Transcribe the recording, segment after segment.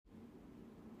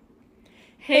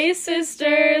Hey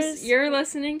sisters! You're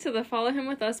listening to the Follow Him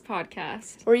With Us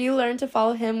podcast, where you learn to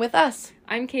follow him with us.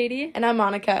 I'm Katie. And I'm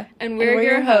Monica. And we're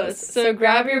your hosts, so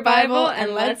grab your Bible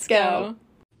and let's go.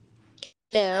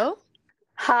 Hello.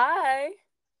 Hi.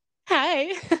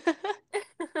 Hi.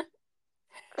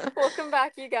 Welcome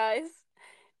back, you guys.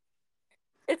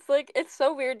 It's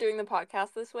so weird doing the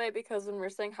podcast this way because when we're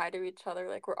saying hi to each other,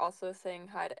 we're also saying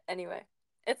hi to... Anyway,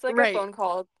 it's like Right. a phone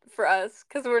call for us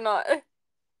because we're not...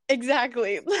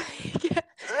 Exactly.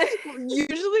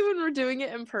 Usually when we're doing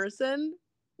it in person,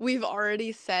 we've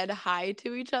already said hi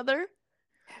to each other.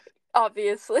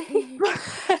 Obviously.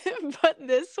 But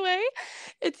this way,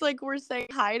 it's like we're saying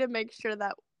hi to make sure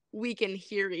that we can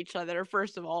hear each other,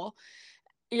 first of all.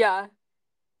 Yeah.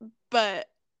 But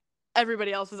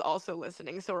everybody else is also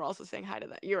listening, so we're also saying hi to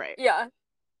them. You're right. Yeah.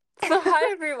 So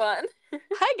hi, everyone.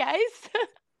 Hi,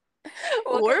 guys.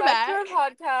 Welcome back to our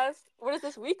podcast. What is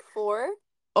this, week 4?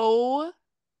 Oh.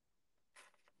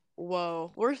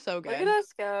 Whoa. We're so good. Look at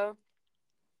us go.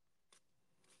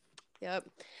 Yep.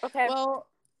 Okay. Well,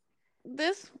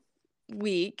 this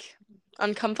week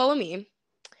on Come Follow Me,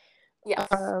 yes.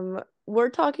 We're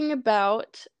talking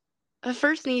about 1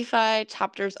 Nephi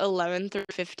chapters 11 through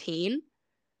 15.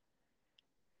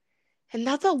 And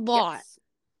that's a lot. Yes.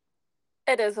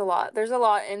 It is a lot. There's a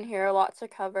lot in here, a lot to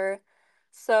cover.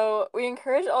 So we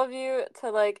encourage all of you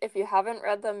to, if you haven't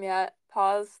read them yet,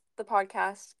 pause the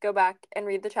podcast, go back and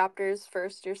read the chapters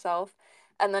first yourself,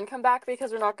 and then come back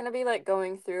because we're not going to be,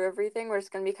 going through everything. We're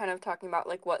just going to be kind of talking about,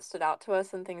 what stood out to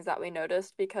us and things that we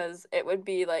noticed because it would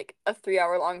be, a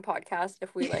 3-hour-long podcast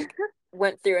if we,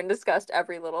 went through and discussed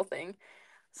every little thing.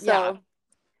 So.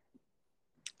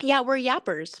 Yeah, we're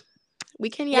yappers. We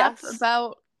can yap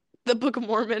about the Book of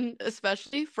Mormon,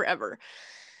 especially, forever.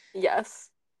 Yes.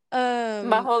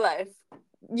 My whole life.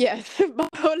 Yes, my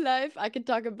whole life. I could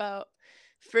talk about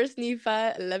 1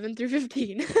 Nephi 11 through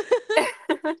 15.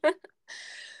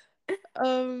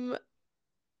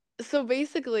 So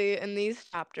basically, in these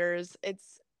chapters,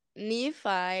 it's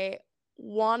Nephi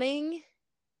wanting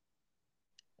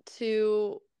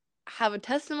to have a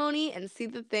testimony and see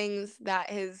the things that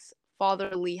his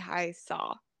father Lehi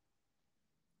saw.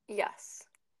 Yes.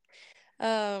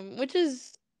 Which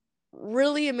is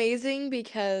really amazing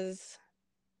because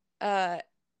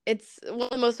it's one of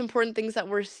the most important things that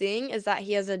we're seeing is that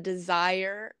he has a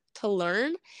desire to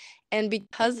learn, and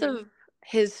because of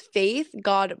his faith,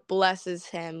 God blesses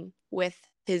him with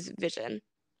his vision.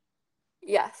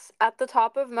 Yes. At the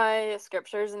top of my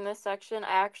scriptures in this section,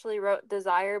 I actually wrote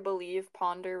desire, believe,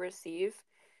 ponder, receive.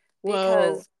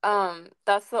 Because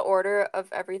that's the order of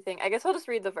everything. I guess I'll just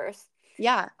read the verse.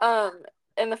 Yeah.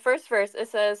 In the first verse, it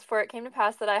says, "For it came to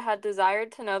pass that I had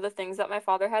desired to know the things that my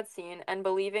father had seen, and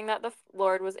believing that the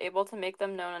Lord was able to make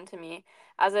them known unto me.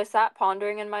 As I sat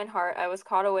pondering in mine heart, I was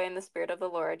caught away in the spirit of the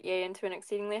Lord, yea, into an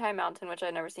exceedingly high mountain, which I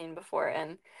had never seen before."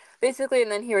 And basically, and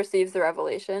then he receives the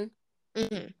revelation.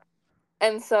 Mm-hmm.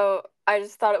 And so I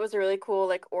just thought it was a really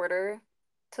cool, order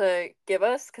to give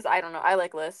us, because I don't know, I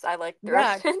like lists, I like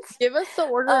directions. Yeah, give us the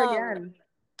order again.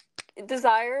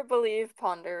 Desire, believe,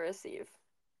 ponder, receive.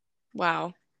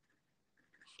 Wow.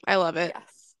 I love it.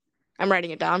 Yes. I'm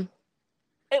writing it down.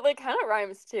 It, kind of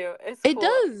rhymes, too. It's cool. It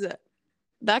does.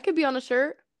 That could be on a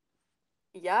shirt.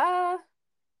 Yeah.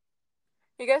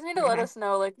 You guys need to let us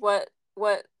know,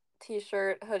 what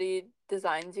t-shirt, hoodie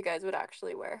designs you guys would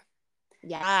actually wear.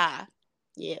 Yeah.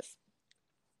 Yes.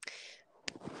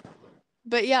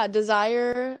 But yeah,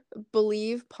 desire,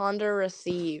 believe, ponder,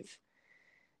 receive.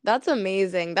 That's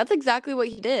amazing. That's exactly what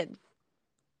he did.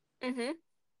 Mm-hmm.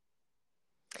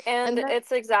 And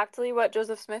it's exactly what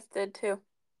Joseph Smith did, too.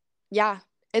 Yeah.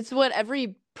 It's what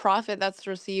every prophet that's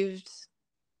received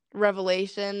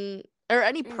revelation, or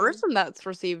any person that's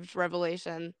received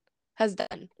revelation, has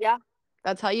done. Yeah.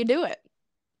 That's how you do it.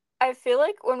 I feel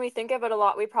like when we think of it a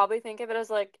lot, we probably think of it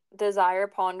as, desire,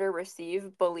 ponder,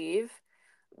 receive, believe.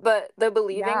 But the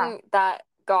believing that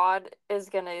God is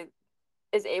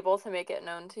able to make it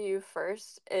known to you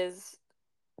first is,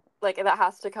 that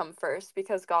has to come first,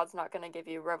 because God's not going to give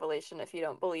you revelation if you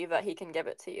don't believe that he can give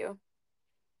it to you.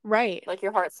 Right.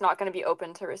 Your heart's not going to be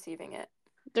open to receiving it.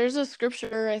 There's a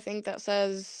scripture, I think, that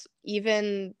says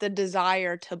even the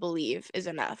desire to believe is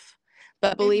enough.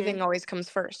 But believing always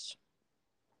comes first.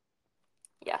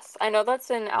 Yes. I know that's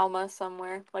in Alma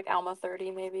somewhere. Alma 30,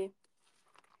 maybe.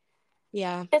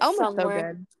 Yeah. It's Alma's somewhere. so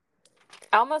good.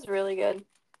 Alma's really good.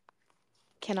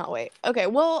 Cannot wait. Okay,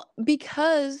 well,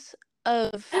 because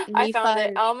of Nephi... I found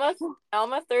it. Alma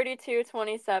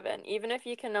 32:27. Even if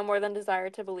you can no more than desire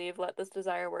to believe, let this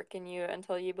desire work in you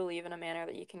until you believe in a manner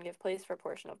that you can give place for a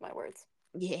portion of my words.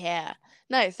 Yeah.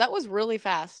 Nice. That was really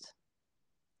fast.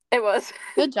 It was.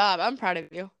 Good job. I'm proud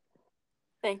of you.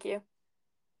 Thank you.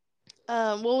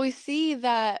 Well, we see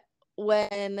that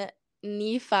when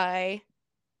Nephi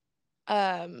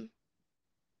has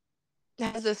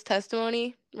this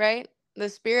testimony, right? The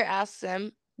Spirit asks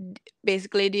him,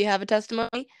 basically, do you have a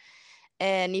testimony?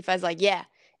 And Nephi's like, yeah.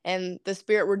 And the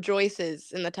Spirit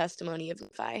rejoices in the testimony of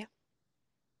Nephi,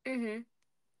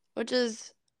 which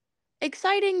is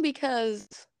exciting because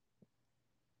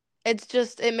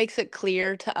it makes it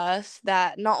clear to us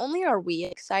that not only are we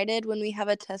excited when we have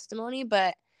a testimony,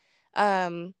 but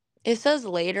it says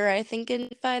later, I think, in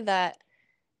Nephi that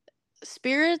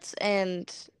spirits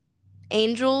and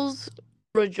angels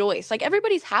rejoice. Like,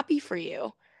 everybody's happy for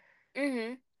you.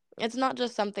 It's not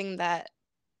just something that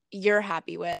you're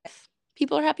happy with.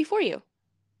 People are happy for you.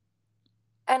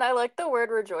 And I like the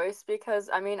word rejoice because,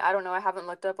 I mean, I don't know, I haven't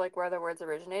looked up like where the words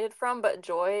originated from, but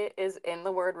joy is in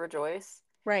the word rejoice.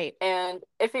 Right. And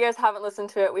if you guys haven't listened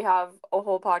to it, we have a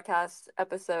whole podcast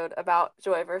episode about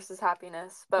joy versus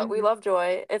happiness. But we love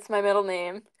joy. It's my middle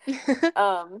name.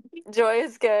 Joy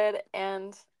is good,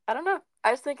 and I don't know.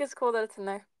 I just think it's cool that it's in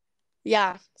there.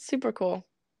 Yeah, super cool.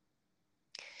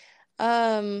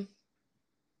 So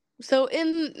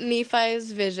in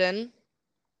Nephi's vision,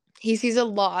 he sees a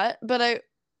lot, but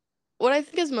what I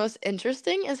think is most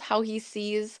interesting is how he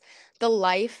sees the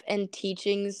life and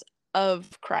teachings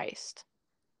of Christ.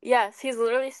 Yes, he's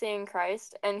literally seeing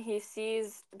Christ, and he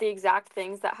sees the exact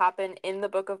things that happen in the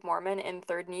Book of Mormon in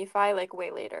 3rd Nephi, like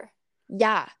way later.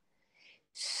 Yeah.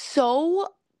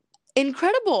 So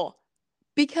incredible.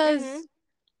 Because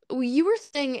you were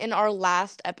saying in our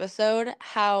last episode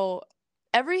how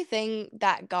everything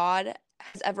that God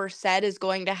has ever said is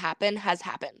going to happen has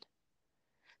happened.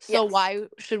 So Yes. why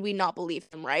should we not believe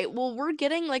him, right? Well, we're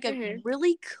getting like a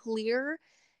really clear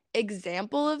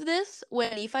example of this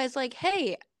when Nephi's like,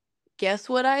 hey, guess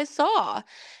what I saw?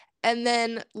 And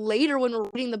then later when we're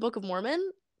reading the Book of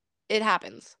Mormon, it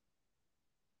happens.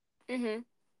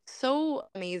 So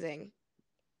amazing.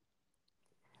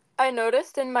 I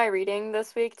noticed in my reading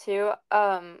this week too,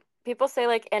 people say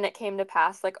like, and it came to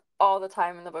pass like all the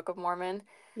time in the Book of Mormon.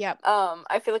 Yep.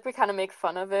 I feel like we kind of make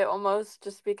fun of it almost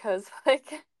just because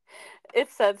like it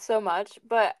said so much,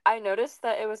 but I noticed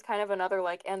that it was kind of another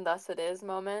like, and thus it is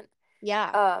moment.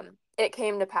 Yeah. It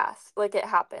came to pass. Like it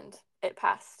happened. It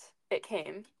passed. It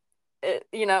came.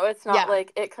 It's not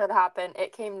like it could happen.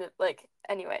 It came to like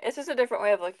anyway, it's just a different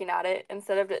way of looking at it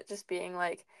instead of it just being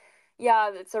like, yeah,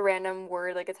 it's a random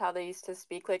word, like it's how they used to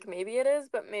speak. Like maybe it is,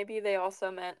 but maybe they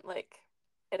also meant like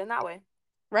it in that way.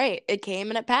 Right. It came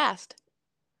and it passed.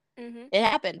 It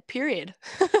happened. Period.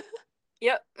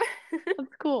 Yep.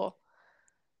 That's cool.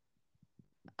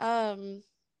 I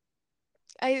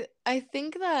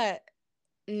think that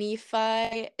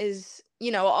Nephi is,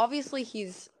 obviously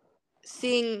he's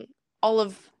seeing all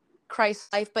of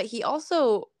Christ's life, but he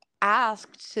also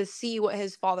asked to see what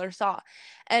his father saw.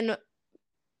 And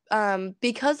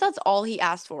because that's all he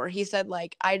asked for, he said,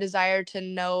 like, I desire to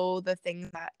know the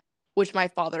things that which my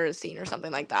father has seen, or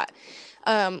something like that.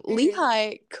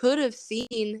 Lehi could have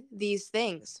seen these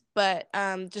things, but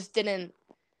just didn't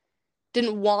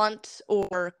want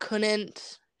or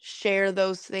couldn't share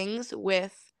those things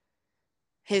with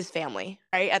his family,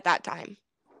 right, at that time.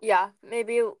 Yeah,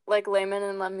 maybe like Layman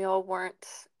and Lemuel weren't,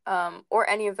 or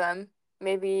any of them,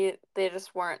 maybe they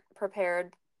just weren't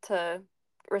prepared to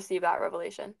receive that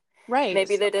revelation. Right.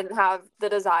 Maybe they didn't have the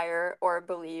desire or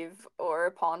believe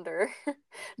or ponder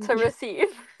to receive.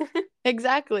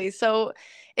 Exactly. So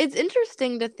it's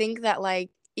interesting to think that,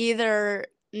 like, either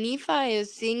Nephi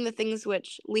is seeing the things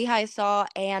which Lehi saw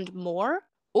and more,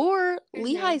 or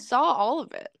Lehi saw all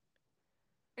of it.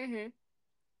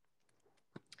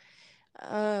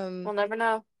 We'll never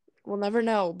know. We'll never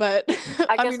know, but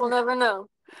I guess we'll never know.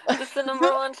 Just the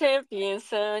number one champion,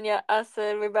 son. Yeah, I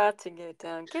said we're about to get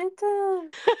down. Get down.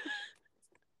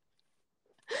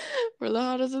 We're the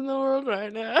hottest in the world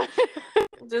right now.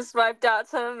 Just wiped out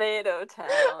Tomato Town.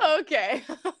 Okay.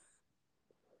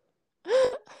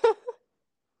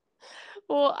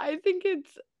 Well, I think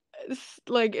it's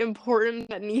like important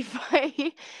that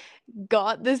Nephi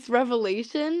got this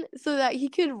revelation so that he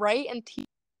could write and teach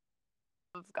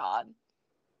of God.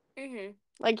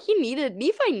 Like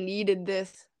Nephi needed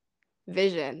this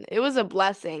vision. It was a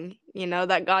blessing,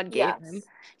 that God gave him.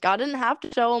 God didn't have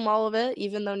to show him all of it,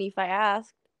 even though Nephi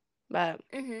asked, but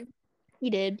he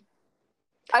did.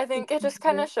 I think it just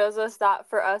kind of shows us that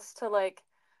for us to like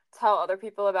tell other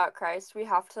people about Christ, we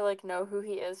have to like know who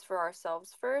he is for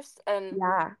ourselves first. And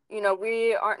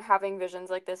we aren't having visions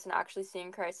like this and actually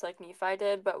seeing Christ like Nephi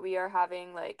did, but we are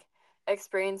having like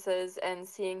experiences and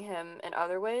seeing him in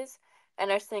other ways.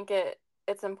 And I just think it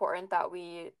it's important that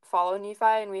we follow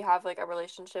Nephi and we have like a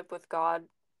relationship with God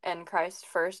and Christ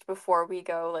first before we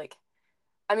go like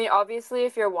I mean, obviously,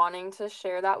 if you're wanting to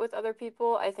share that with other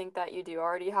people, I think that you do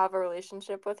already have a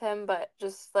relationship with him, but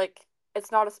just like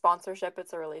it's not a sponsorship,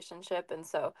 it's a relationship. And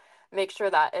so make sure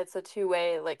that it's a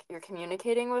two-way, like you're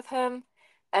communicating with him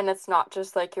and it's not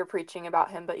just like you're preaching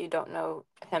about him, but you don't know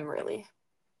him really.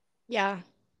 Yeah,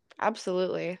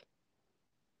 absolutely.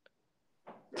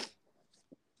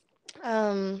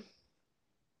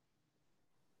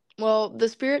 Well, the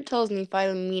Spirit tells Nephi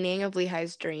the meaning of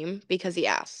Lehi's dream because he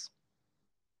asks.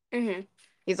 Mm-hmm.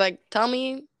 He's like, tell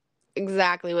me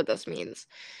exactly what this means.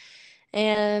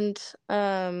 And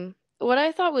what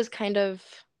I thought was kind of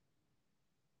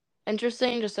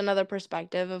interesting, just another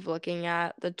perspective of looking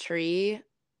at the tree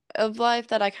of life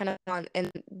that I kind of want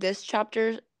in this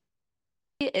chapter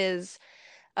is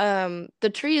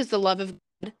the tree is the love of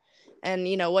God. And,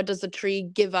 what does the tree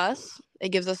give us? It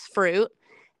gives us fruit.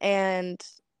 And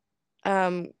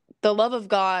the love of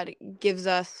God gives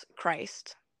us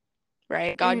Christ,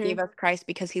 right? God Mm-hmm. gave us Christ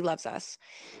because he loves us.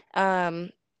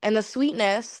 And the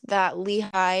sweetness that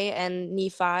Lehi and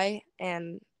Nephi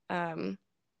and,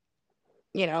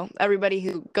 everybody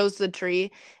who goes to the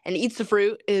tree and eats the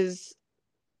fruit is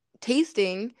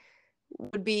tasting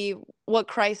would be what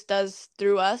Christ does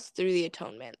through us through the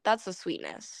atonement. That's the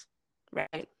sweetness,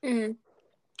 right? Mm-hmm.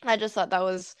 I just thought that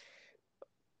was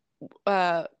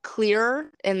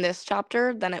clearer in this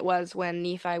chapter than it was when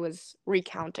Nephi was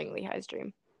recounting Lehi's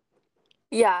dream.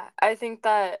 Yeah, I think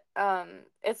that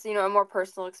it's a more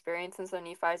personal experience and so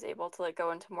Nephi is able to like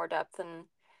go into more depth and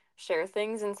share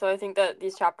things and so I think that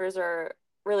these chapters are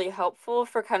really helpful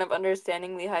for kind of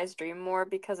understanding Lehi's dream more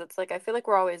because it's like I feel like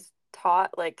we're always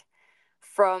taught like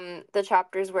from the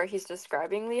chapters where he's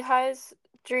describing Lehi's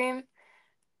dream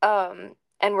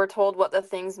and we're told what the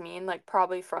things mean like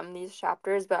probably from these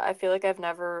chapters but I feel like I've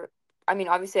never I mean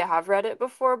obviously I have read it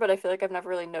before but I feel like I've never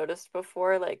really noticed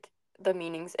before like the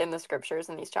meanings in the scriptures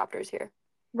in these chapters here.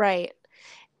 Right.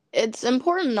 It's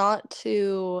important not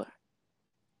to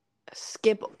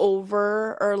skip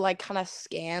over or like kind of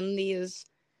scan these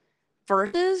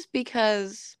verses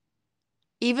because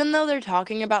even though they're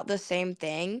talking about the same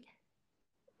thing,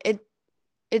 it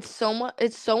it's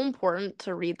so important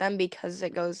to read them because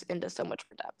it goes into so much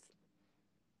more depth.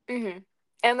 Mm-hmm.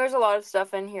 And there's a lot of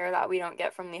stuff in here that we don't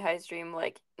get from Nephi's dream,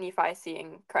 like Nephi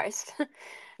seeing Christ. That's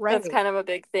Right. kind of a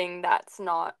big thing that's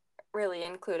not really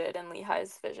included in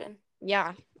Lehi's vision.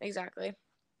 Yeah, exactly.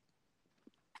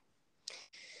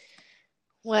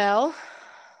 Well,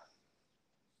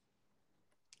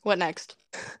 what next?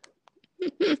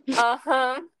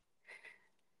 Uh-huh.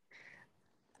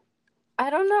 I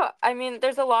don't know. I mean,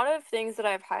 there's a lot of things that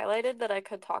I've highlighted that I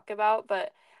could talk about,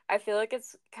 but I feel like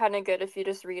it's kind of good if you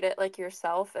just read it like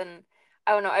yourself. And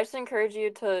I don't know, I just encourage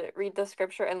you to read the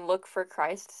scripture and look for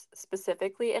Christ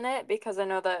specifically in it because I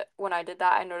know that when I did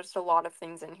that, I noticed a lot of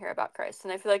things in here about Christ.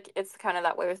 And I feel like it's kind of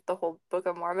that way with the whole Book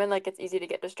of Mormon. Like, it's easy to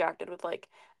get distracted with like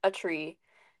a tree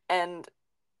and,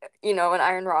 an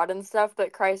iron rod and stuff,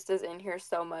 but Christ is in here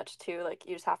so much too. Like,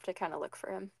 you just have to kind of look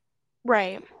for him.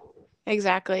 Right.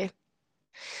 Exactly.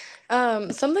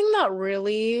 Something that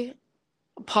really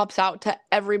pops out to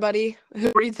everybody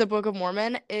who reads the Book of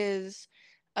Mormon is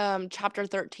chapter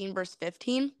 13, verse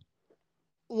 15,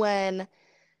 when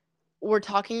we're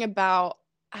talking about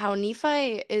how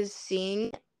Nephi is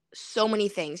seeing so many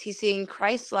things. He's seeing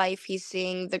Christ's life, he's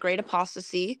seeing the great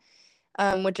apostasy,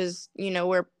 which is,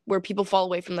 where people fall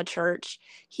away from the church.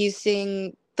 He's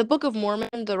seeing the Book of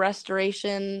Mormon, the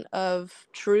restoration of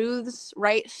truths,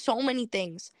 right? So many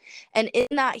things. And in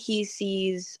that he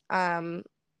sees a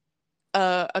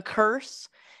curse,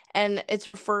 and it's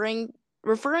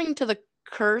referring to the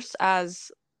curse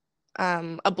as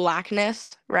a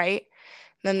blackness, right?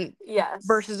 Then Yes.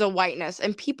 versus a whiteness.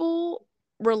 And people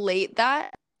relate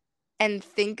that and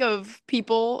think of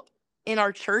people in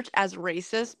our church as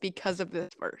racist because of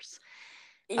this verse.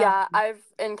 Yeah, I've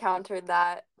encountered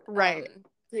that. Right.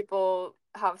 People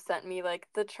have sent me like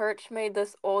the church made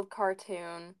this old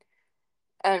cartoon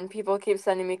and people keep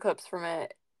sending me clips from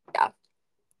it. Yeah,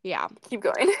 Yeah. keep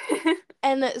going.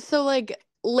 And so like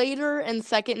later in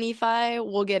Second Nephi,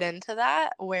 we'll get into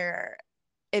that where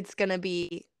it's gonna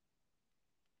be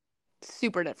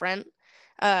super different.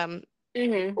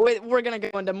 Mm-hmm. We're gonna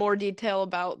go into more detail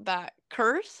about that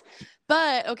curse.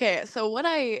 But okay, so what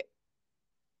I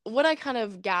kind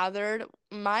of gathered,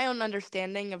 my own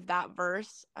understanding of that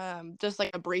verse, just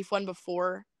like a brief one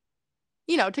before,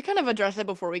 to kind of address it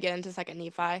before we get into Second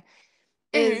Nephi,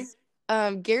 Mm-hmm. is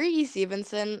Gary E.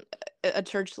 Stevenson, a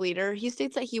church leader, he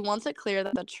states that he wants it clear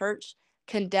that the church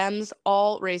condemns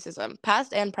all racism,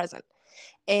 past and present.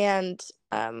 And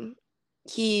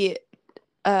he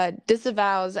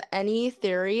disavows any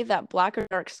theory that black or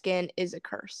dark skin is a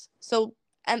curse. So,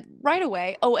 and right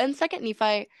away, and 2nd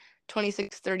Nephi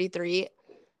 26:33,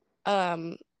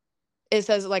 it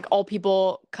says, like, all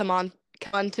people come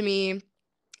unto me,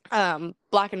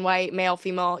 black and white, male,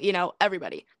 female,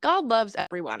 everybody. God loves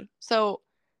everyone. So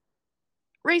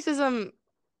racism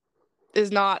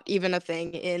is not even a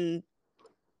thing in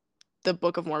the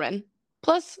Book of Mormon.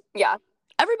 Plus, Yeah.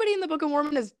 everybody in the Book of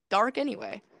Mormon is dark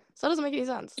anyway. So that doesn't make any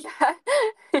sense.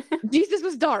 Yeah. Jesus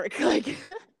was dark. Like,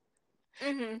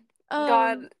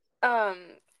 God,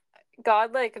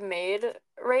 God, like, made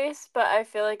race, but I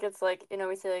feel like it's like,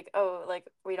 we say, like, oh, like,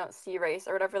 we don't see race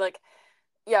or whatever. Like,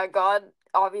 yeah, God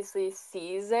obviously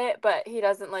sees it, but he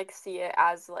doesn't, like, see it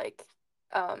as, like,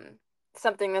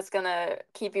 something that's gonna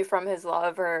keep you from his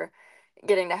love or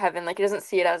getting to heaven. Like, he doesn't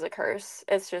see it as a curse.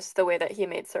 It's just the way that he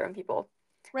made certain people.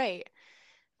 Right.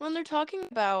 When they're talking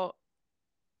about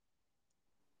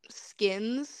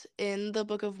skins in the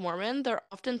Book of Mormon, they're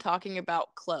often talking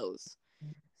about clothes.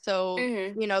 So,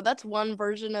 that's one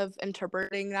version of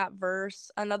interpreting that verse.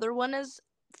 Another one is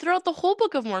throughout the whole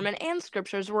Book of Mormon and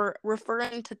scriptures, we're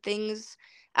referring to things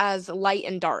as light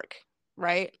and dark,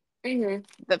 right?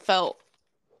 That felt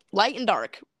light and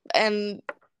dark. And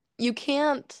you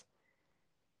can't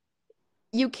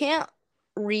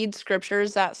read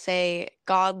scriptures that say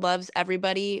God loves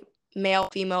everybody, male,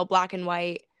 female, black and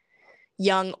white,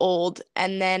 young, old,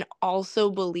 and then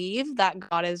also believe that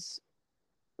God is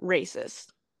racist.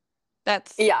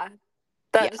 That's that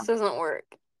just doesn't work.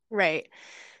 Right.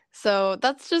 So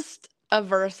that's just a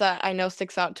verse that I know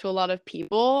sticks out to a lot of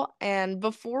people. And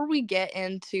before we get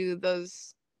into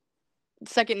those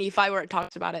 2nd Nephi where it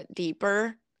talks about it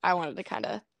deeper, I wanted to kind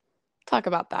of talk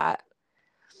about that.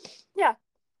 Yeah,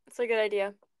 it's a good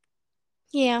idea.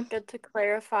 Yeah. Good to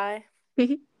clarify.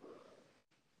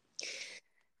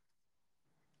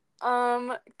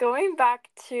 Going back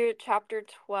to chapter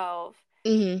 12,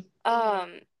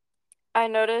 I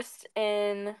noticed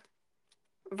in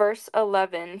verse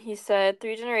 11, he said,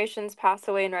 3 generations pass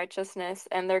away in righteousness,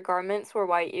 and their garments were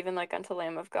white, even like unto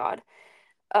Lamb of God,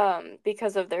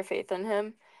 because of their faith in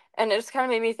him. And it just kind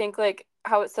of made me think, like,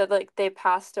 how it said, like, they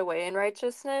passed away in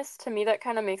righteousness. To me, that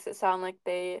kind of makes it sound like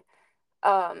they,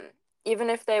 even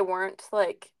if they weren't,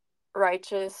 like,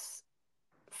 righteous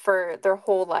for their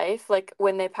whole life, like,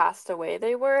 when they passed away,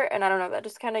 they were. And I don't know, that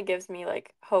just kind of gives me,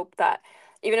 like, hope that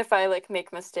even if I, like,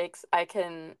 make mistakes, I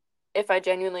can, if I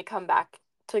genuinely come back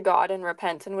to God and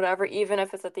repent and whatever, even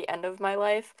if it's at the end of my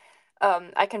life,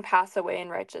 I can pass away in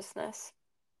righteousness.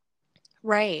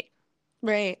 Right.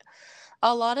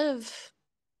 A lot of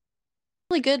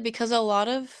really good because a lot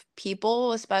of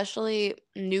people, especially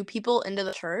new people into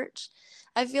the church,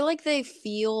 I feel like they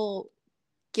feel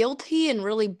guilty and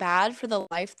really bad for the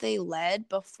life they led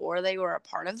before they were a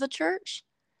part of the church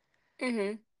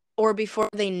or before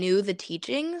they knew the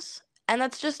teachings. And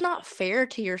that's just not fair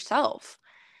to yourself.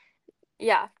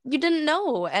 Yeah. You didn't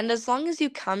know. And as long as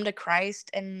you come to Christ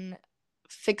and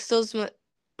fix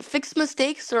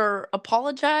mistakes or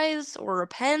apologize or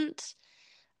repent,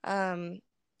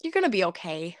 you're going to be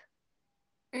okay.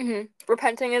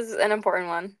 Repenting is an important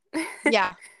one.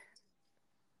 Yeah.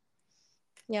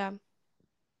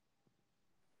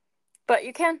 But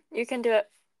you can do it.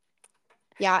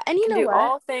 Yeah, and you can know do what?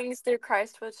 all things through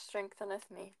Christ which strengtheneth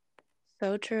me.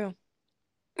 So true.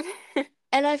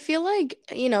 And I feel like,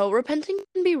 repenting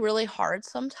can be really hard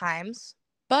sometimes,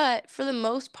 but for the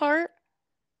most part,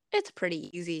 it's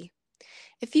pretty easy.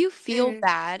 If you feel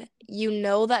bad, you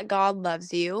know that God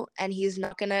loves you and he's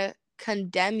not going to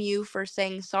condemn you for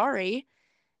saying sorry.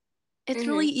 It's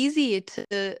really easy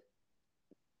to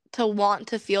want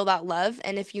to feel that love,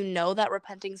 and if you know that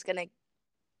repenting is going to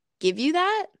give you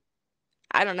that,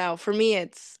 I don't know, for me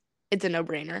it's a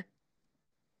no-brainer.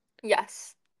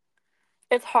 Yes.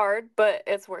 It's hard, but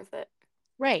it's worth it.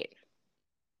 Right.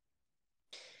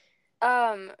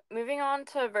 Moving on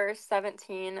to verse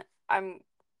 17, I'm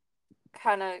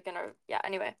kind of gonna,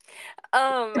 anyway.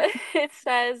 It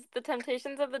says, the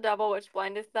temptations of the devil which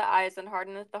blindeth the eyes and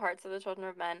hardeneth the hearts of the children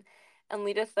of men, and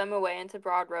leadeth them away into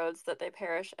broad roads that they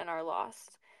perish and are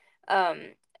lost.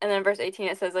 And then verse 18,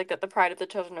 it says, like, that the pride of the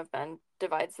children of men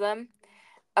divides them.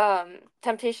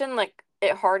 Temptation, like,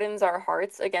 it hardens our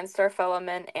hearts against our fellow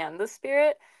men and the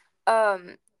spirit.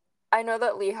 I know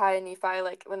that Lehi and Nephi,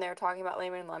 like, when they were talking about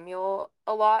Laman and Lemuel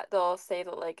a lot, they'll say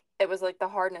that, like, it was, like, the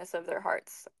hardness of their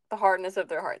hearts. The hardness of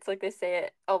their hearts. Like, they say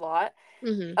it a lot.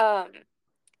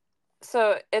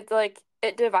 So it's, like,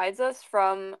 it divides us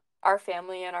from our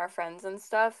family and our friends and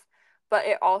stuff. but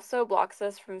it also blocks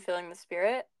us from feeling the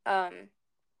Spirit.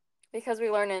 Because we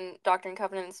learn in Doctrine and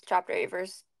Covenants chapter 8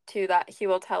 verse 2 that he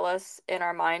will tell us in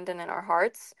our mind and in our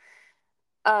hearts.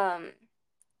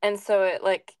 And so it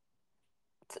like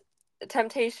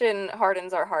temptation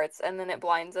hardens our hearts, and then it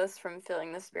blinds us from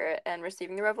feeling the Spirit and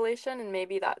receiving the revelation. And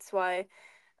maybe that's why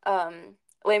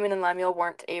Laman and Lemuel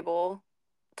weren't able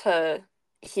to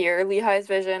hear Lehi's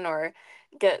vision or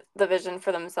get the vision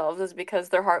for themselves, is because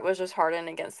their heart was just hardened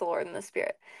against the Lord and the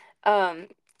Spirit. I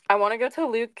want to go to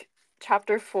Luke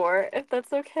chapter 4, if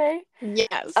that's okay.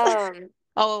 Yes. Um,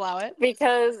 I'll allow it.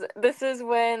 because this is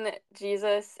when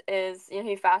Jesus is,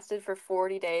 he fasted for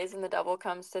 40 days and the devil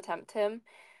comes to tempt him.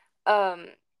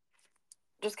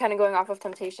 Just kind of going off of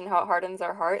temptation, how it hardens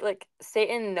our heart. Like,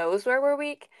 Satan knows where we're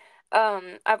weak.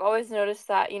 I've always noticed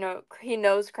that, he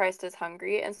knows Christ is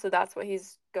hungry, and so that's what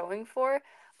he's going for.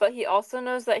 But he also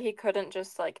knows that he couldn't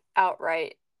just, like,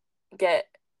 outright get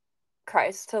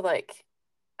Christ to, like,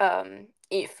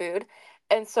 eat food.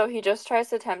 And so he just tries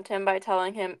to tempt him by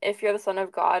telling him, if you're the Son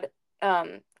of God,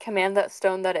 command that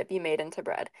stone that it be made into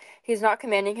bread. He's not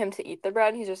commanding him to eat the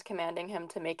bread, he's just commanding him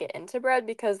to make it into bread,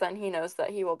 because then he knows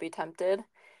that he will be tempted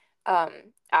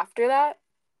after that.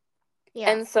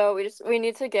 Yeah. And so we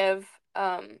need to give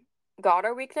God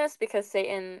our weakness, because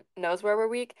Satan knows where we're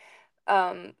weak.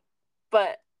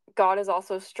 But God is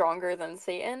also stronger than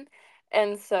Satan.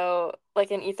 And so,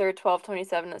 like in Ether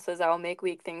 12:27, it says, I will make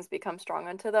weak things become strong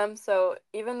unto them. So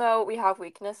even though we have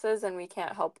weaknesses and we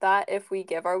can't help that, if we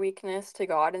give our weakness to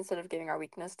God instead of giving our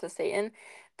weakness to Satan,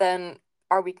 then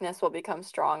our weakness will become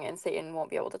strong and Satan won't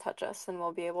be able to touch us, and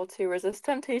we'll be able to resist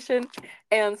temptation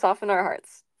and soften our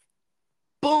hearts.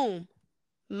 Boom.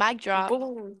 Mic drop.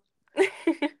 Boom.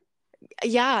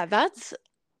 Yeah,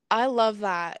 I love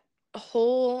that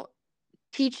whole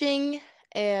teaching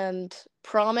and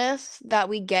promise that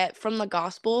we get from the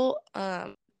gospel,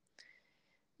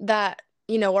 that,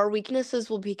 our weaknesses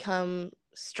will become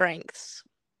strengths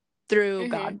through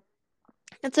God.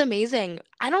 It's amazing.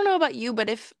 I don't know about you, but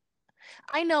if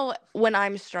I know when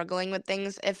I'm struggling with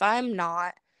things, if I'm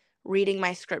not reading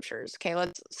my scriptures, okay,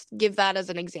 let's give that as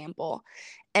an example,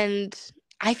 and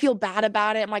I feel bad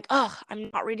about it. I'm like, oh,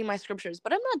 I'm not reading my scriptures,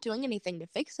 but I'm not doing anything to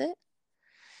fix it.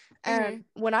 And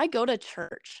when I go to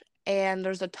church and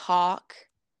there's a talk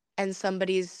and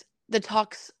the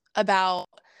talk's about,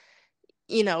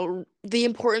 the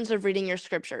importance of reading your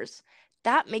scriptures,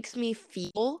 that makes me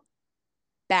feel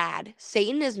bad.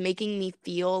 Satan is making me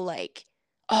feel like,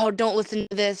 oh, don't listen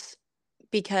to this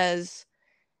because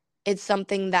it's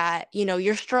something that,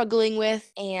 you're struggling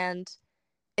with and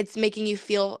it's making you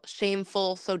feel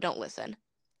shameful, so don't listen.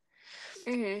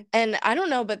 And I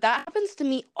don't know, but that happens to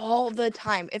me all the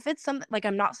time. If it's something like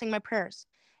I'm not saying my prayers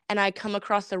and I come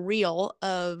across a reel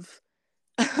of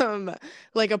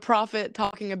like a prophet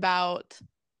talking about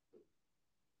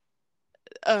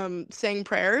saying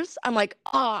prayers, I'm like,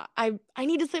 I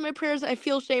need to say my prayers. I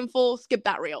feel shameful. Skip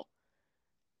that reel.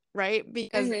 Right?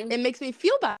 Because it makes me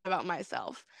feel bad about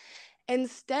myself.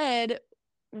 Instead,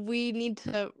 we need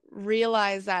to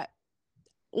realize that,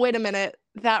 wait a minute,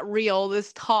 that reel,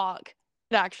 this talk,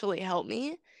 could actually help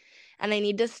me. And I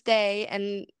need to stay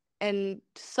and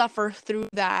suffer through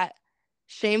that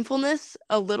shamefulness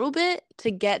a little bit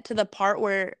to get to the part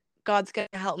where God's going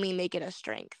to help me make it a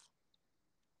strength.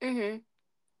 I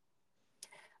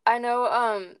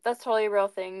know that's totally a real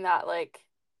thing, that like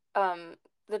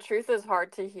the truth is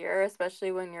hard to hear,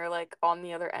 especially when you're like on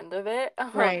the other end of it.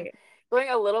 Right. Going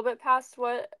a little bit past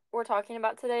what we're talking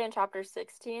about today in chapter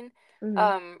 16,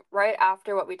 Mm-hmm. right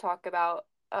after what we talk about,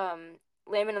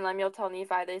 Laman and Lemuel tell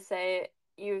Nephi, they say,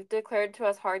 you've declared to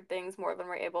us hard things more than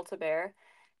we're able to bear.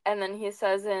 And then he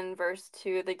says in verse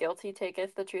 2, the guilty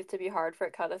taketh the truth to be hard, for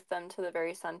it cutteth them to the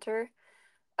very center.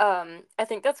 I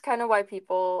think that's kind of why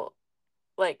people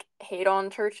like hate on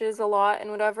churches a lot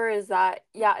and whatever, is that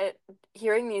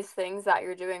hearing these things that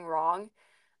you're doing wrong,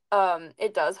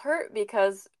 it does hurt,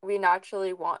 because we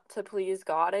naturally want to please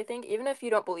God. I think even if you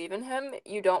don't believe in him,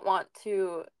 you don't want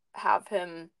to have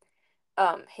him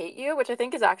hate you, which I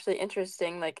think is actually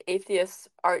interesting. Like, atheists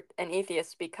are an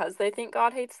atheist because they think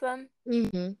God hates them.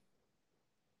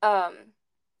 um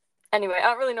anyway, I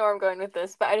don't really know where I'm going with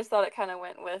this, but I just thought it kind of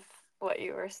went with what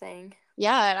you were saying.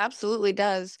 Yeah, it absolutely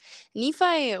does.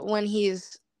 Nephi, when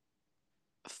he's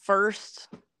first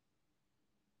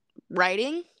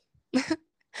writing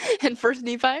in First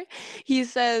Nephi, he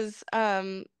says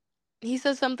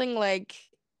something like,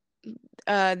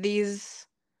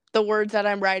 the words that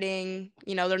I'm writing,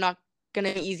 they're not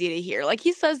gonna be easy to hear. Like,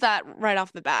 he says that right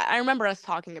off the bat. I remember us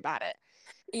talking about it.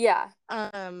 Yeah.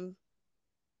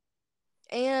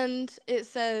 And it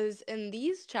says in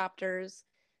these chapters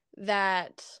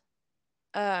that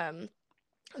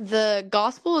the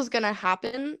gospel is going to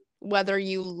happen whether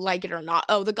you like it or not.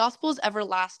 Oh, the gospel is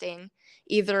everlasting.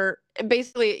 Either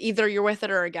you're with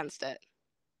it or against it.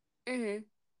 Mhm.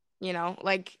 You know,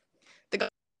 like the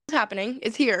gospel is happening.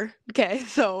 It's here. Okay,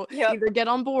 so Yep. either get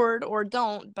on board or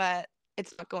don't, but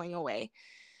it's not going away.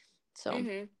 So,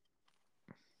 Mhm.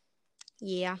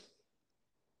 yeah.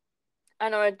 I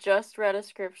know I just read a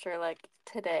scripture like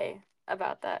today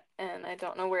about that, and I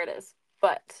don't know where it is,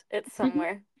 but it's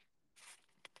somewhere.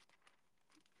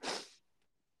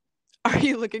 Are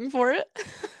you looking for it?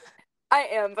 I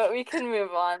am, but we can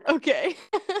move on. Okay.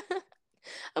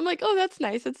 I'm like, oh, that's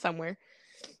nice. It's somewhere.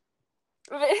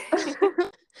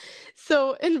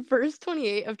 So in verse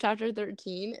 28 of chapter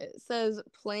 13, it says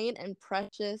plain and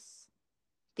precious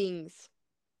things,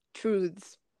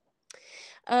 truths.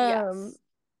 Yes.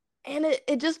 And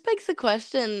it just begs the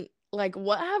question, like,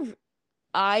 what have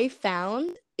I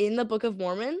found in the Book of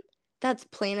Mormon that's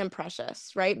plain and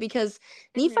precious, right? Because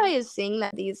Nephi Mhm. is saying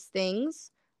that these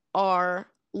things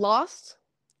are lost,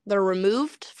 they're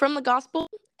removed from the gospel,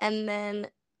 and then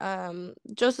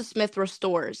Joseph Smith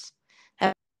restores.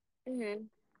 Mhm.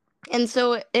 And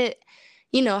so it,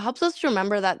 helps us to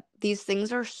remember that these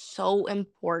things are so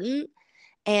important.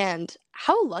 And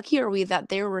how lucky are we that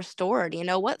they were restored?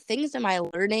 What things am I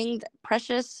learning,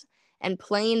 precious and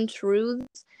plain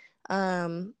truths,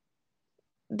 um,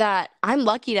 that I'm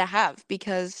lucky to have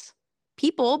because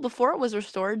people before it was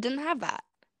restored didn't have that.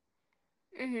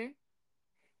 Mhm.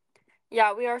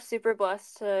 Yeah, we are super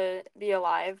blessed to be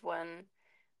alive when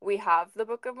we have the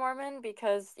Book of Mormon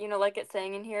because, like it's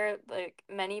saying in here, like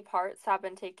many parts have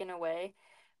been taken away,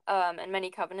 and many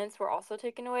covenants were also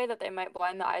taken away that they might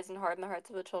blind the eyes and harden the hearts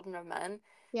of the children of men.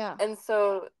 Yeah. And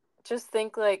so just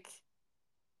think like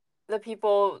the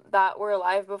people that were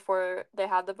alive before they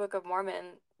had the Book of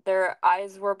Mormon, their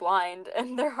eyes were blind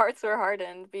and their hearts were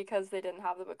hardened because they didn't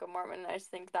have the Book of Mormon. And I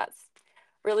just think that's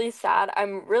really sad.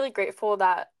 I'm really grateful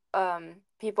that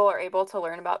people are able to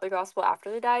learn about the gospel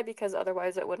after they die because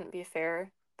otherwise it wouldn't be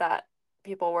fair that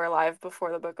people were alive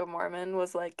before the Book of Mormon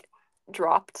was like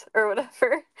dropped or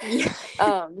whatever. Yeah.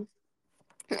 Um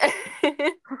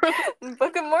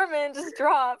Book of Mormon just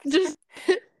dropped. Just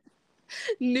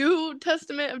New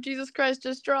Testament of Jesus Christ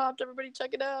just dropped. Everybody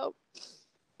check it out.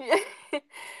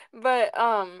 But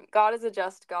God is a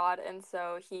just God, and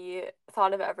so he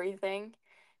thought of everything.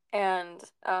 And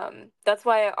that's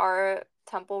why our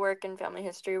temple work and family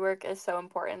history work is so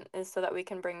important, is so that we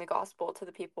can bring the gospel to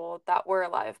the people that were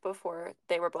alive before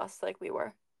they were blessed like we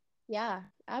were. Yeah,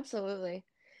 absolutely.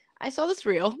 I saw this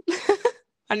reel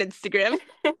on Instagram.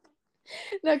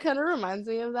 That kind of reminds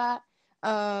me of that.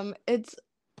 It's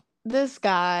this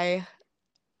guy.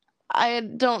 I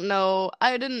don't know.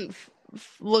 I didn't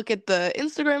look at the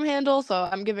Instagram handle, so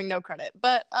I'm giving no credit.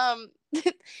 But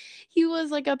he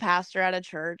was like a pastor at a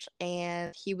church,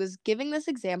 and he was giving this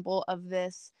example of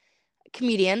this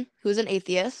comedian who's an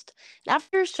atheist. And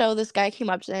after his show, this guy came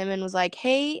up to him and was like,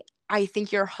 "Hey, I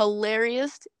think you're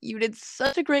hilarious. You did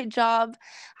such a great job.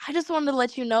 I just wanted to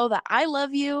let you know that I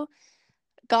love you.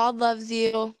 God loves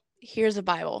you. Here's a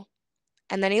Bible."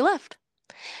 And then he left.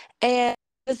 And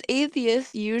this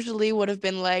atheist usually would have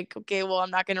been like, "Okay, well,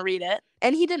 I'm not going to read it."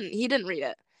 And he didn't. He didn't read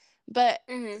it. But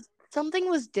Mm-hmm. something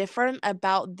was different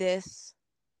about this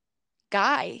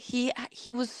guy. He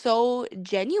was so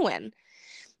genuine.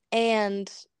 And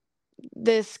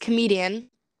this comedian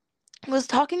was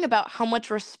talking about how much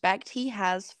respect he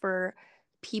has for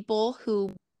people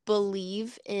who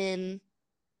believe in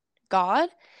God,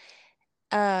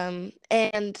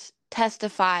 and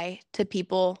testify to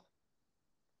people,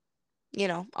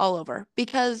 all over.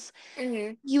 Because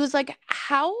Mm-hmm. he was like,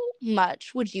 how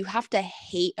much would you have to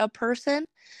hate a person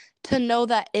to know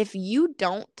that if you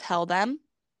don't tell them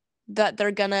that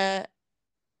they're gonna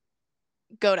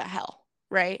go to hell,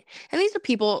 right? And these are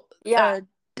people, Yeah.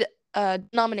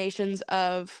 denominations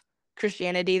of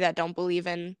Christianity that don't believe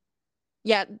in,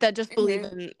 that just believe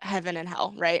Mm-hmm. in heaven and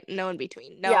hell, right? No in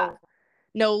between. Yeah.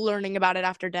 No learning about it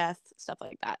after death, stuff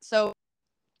like that. So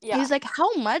he Yeah. was like,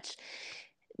 how much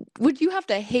would you have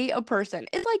to hate a person?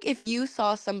 It's like if you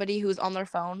saw somebody who's on their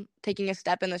phone taking a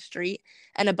step in the street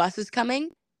and a bus is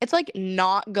coming, it's like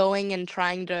not going and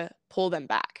trying to pull them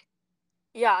back.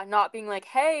 Yeah. Not being like,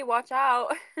 hey, watch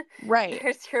out. Right.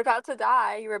 You're about to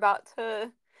die. You're about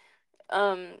to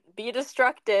be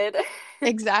destructed.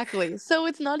 Exactly. So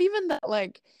it's not even that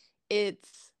like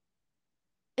it's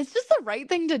just the right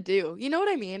thing to do. You know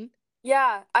what I mean?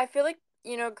 Yeah, I feel like,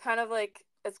 kind of like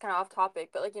it's kind of off topic,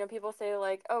 but like, people say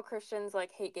like, oh, Christians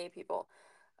like hate gay people.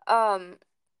 Um,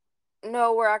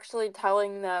 no, we're actually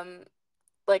telling them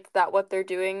like that what they're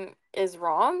doing is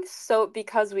wrong. So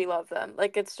because we love them,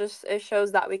 like it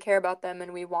shows that we care about them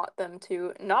and we want them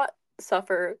to not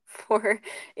suffer for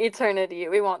eternity.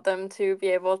 We want them to be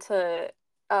able to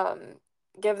um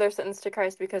give their sins to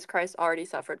Christ because Christ already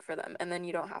suffered for them, and then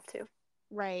you don't have to.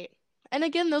 Right. And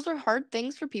again, those are hard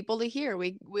things for people to hear.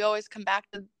 We always come back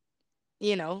to,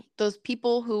 those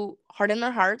people who harden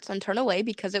their hearts and turn away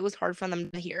because it was hard for them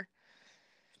to hear.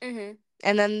 Mhm.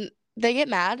 And then they get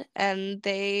mad and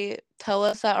they tell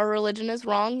us that our religion is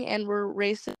wrong and we're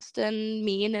racist and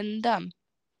mean and dumb.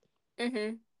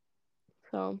 Mhm.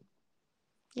 So,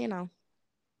 it's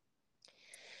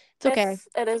okay.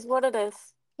 It is what it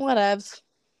is. Whatevs.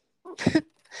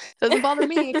 Doesn't bother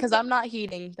me because I'm not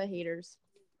heeding the haters.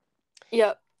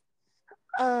 Yep.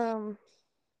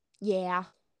 Yeah.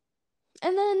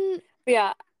 And then,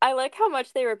 Yeah, I like how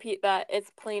much they repeat that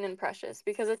it's plain and precious,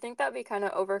 because I think that we kind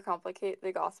of overcomplicate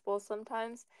the gospel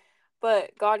sometimes.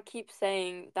 But God keeps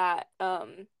saying that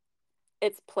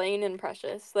it's plain and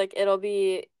precious. Like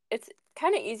it's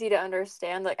kind of easy to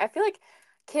understand. Like I feel like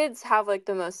kids have like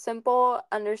the most simple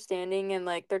understanding, and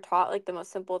like they're taught like the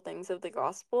most simple things of the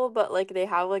gospel, but like they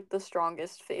have like the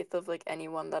strongest faith of like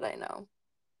anyone that I know.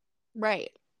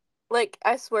 right. Like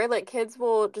I swear, like kids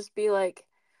will just be like,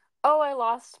 oh, I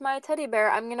lost my teddy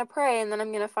bear. I'm gonna pray and then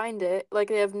I'm gonna find it. Like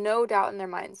they have no doubt in their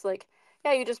minds. Like,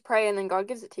 yeah, you just pray and then God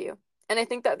gives it to you. And I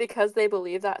think that because they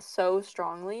believe that so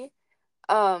strongly,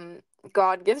 um,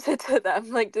 God gives it to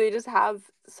them. Like they just have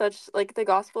such, like, the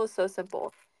gospel is so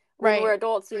simple. When we're Right.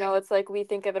 adults, it's like we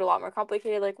think of it a lot more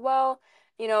complicated. Like, well,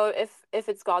 if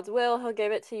it's God's will, He'll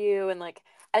give it to you. And like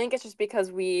I think it's just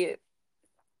because we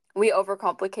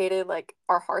overcomplicated, like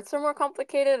our hearts are more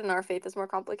complicated and our faith is more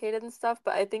complicated and stuff.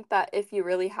 But I think that if you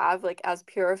really have like as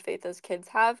pure a faith as kids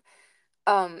have,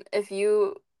 if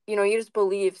you just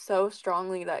believe so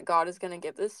strongly that God is going to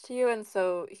give this to you, and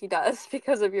so He does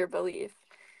because of your belief.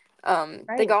 The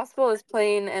Right. gospel is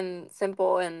plain and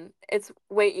simple, and it's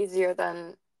way easier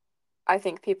than I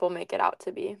think people make it out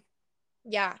to be.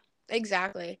 Yeah,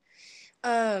 exactly.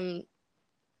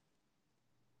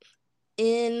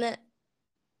 In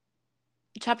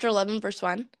chapter 11, verse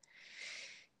 1,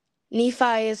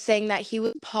 Nephi is saying that he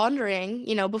was pondering,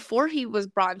 before he was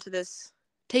brought into this,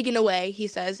 taken away, he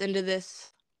says, into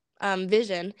this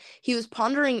vision, he was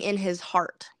pondering in his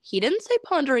heart. He didn't say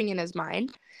pondering in his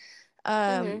mind.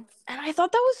 Mhm. And I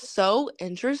thought that was so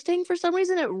interesting. For some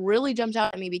reason, it really jumped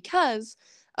out at me because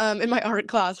in my art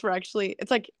class,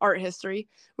 it's like art history.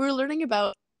 We were learning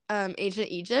about ancient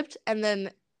Egypt, and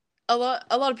then a lot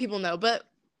of people know, but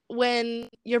when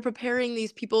you're preparing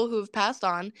these people who have passed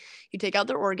on, you take out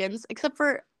their organs, except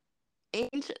for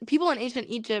people in ancient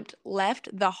Egypt left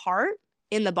the heart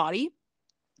in the body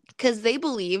because they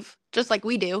believe, just like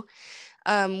we do,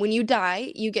 when you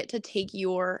die, you get to take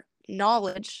your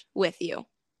knowledge with you,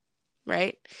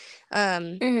 right?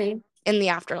 Mhm. In the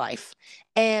afterlife.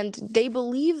 And they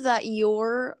believe that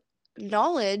your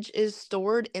knowledge is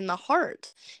stored in the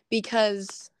heart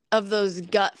because of those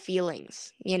gut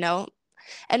feelings.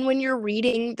 And when you're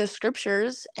reading the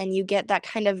scriptures and you get that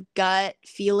kind of gut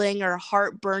feeling or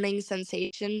heart burning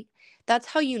sensation, that's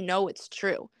how you know it's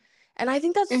true. And I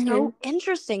think that's so Mhm.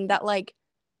 interesting that, like,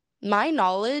 my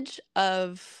knowledge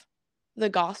of the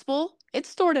gospel, it's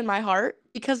stored in my heart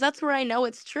because that's where I know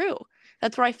it's true.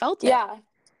 That's where I felt it. Yeah.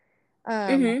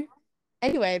 Um, Mhm.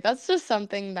 anyway, that's just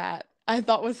something that I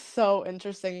thought was so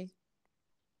interesting.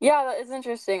 Yeah, that is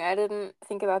interesting. I didn't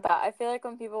think about that. I feel like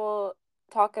when people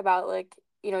talk about like,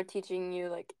 teaching you,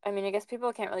 like, I mean, I guess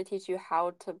people can't really teach you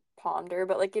how to ponder,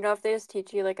 but like, if they just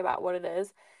teach you like about what it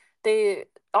is, they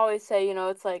always say,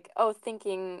 it's like, oh,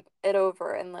 thinking it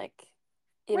over, and like,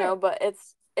 Right. but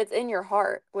it's in your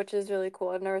heart, which is really cool.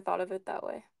 I've never thought of it that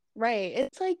way. Right.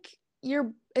 It's like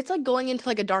going into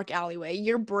like a dark alleyway.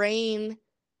 Your brain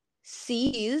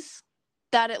sees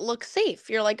that it looks safe.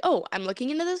 You're like, "Oh, I'm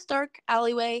looking into this dark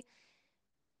alleyway.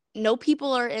 No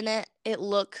people are in it. It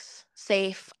looks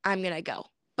safe. I'm going to go."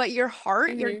 But your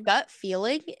heart, your Mhm. gut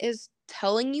feeling is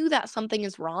telling you that something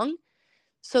is wrong.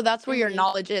 So that's where your Mhm.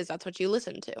 knowledge is. That's what you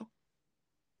listen to. I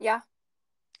Yeah,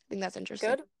 think that's interesting.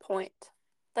 good point.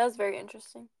 That was very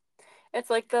interesting. It's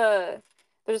like there's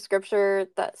a scripture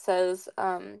that says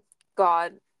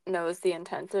God knows the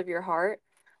intent of your heart,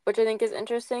 which I think is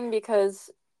interesting because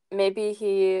maybe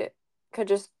he could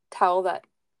just tell that,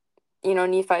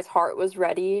 Nephi's heart was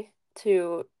ready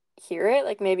to hear it.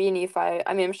 Like maybe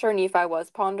I mean, I'm sure Nephi was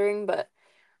pondering, but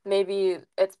maybe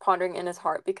it's pondering in his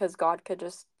heart because God could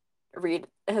just read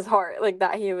his heart, like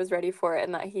that he was ready for it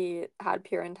and that he had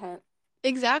pure intent.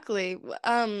 Exactly.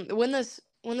 When this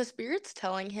when the Spirit's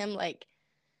telling him, like,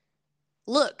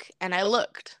 look, and I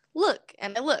looked, look,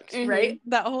 and I looked, right?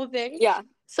 That whole thing. Yeah.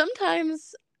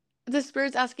 Sometimes the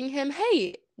Spirit's asking him,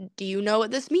 hey, do you know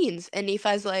what this means? And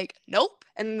Nephi's like, nope.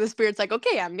 And the Spirit's like,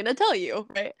 okay, I'm going to tell you,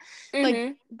 right?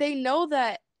 Like, they know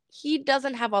that he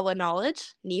doesn't have all the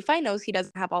knowledge. Nephi knows he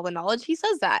doesn't have all the knowledge. He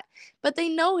says that. But they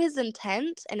know his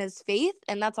intent and his faith,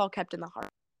 and that's all kept in the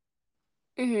heart.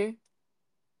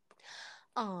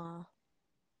 Aw.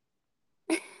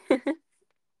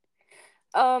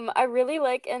 I really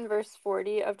like in verse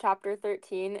 40 of chapter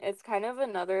 13, it's kind of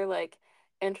another like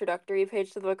introductory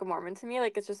page to the Book of Mormon to me.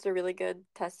 Like it's just a really good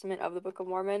testament of the Book of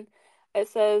Mormon. It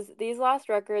says, "These last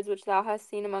records which thou hast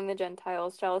seen among the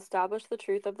Gentiles shall establish the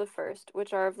truth of the first,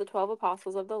 which are of the 12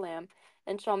 apostles of the Lamb,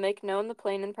 and shall make known the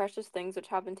plain and precious things which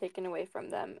have been taken away from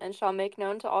them, and shall make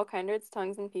known to all kindreds,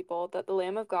 tongues, and people that the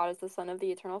Lamb of God is the Son of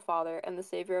the Eternal Father and the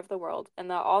Savior of the world, and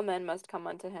that all men must come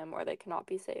unto him, or they cannot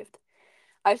be saved."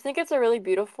 I just think it's a really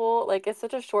beautiful, like it's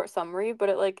such a short summary, but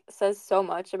it like says so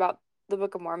much about the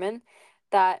Book of Mormon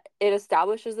that it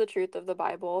establishes the truth of the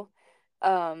Bible.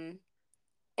 Um,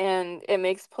 and it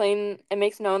makes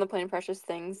known the plain precious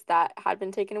things that had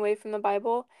been taken away from the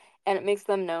Bible, and it makes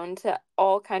them known to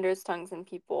all kindreds, tongues, and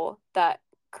people that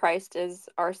Christ is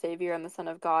our Savior and the Son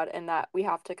of God, and that we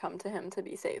have to come to him to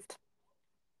be saved.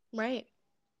 Right.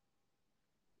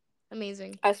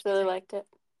 Amazing. I just really liked it.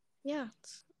 Yeah,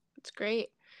 it's great.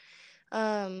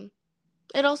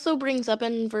 It also brings up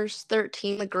in verse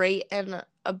 13 the great and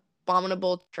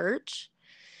abominable church.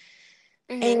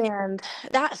 And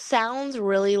that sounds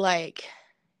really like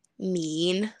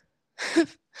mean.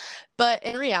 But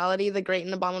in reality, the great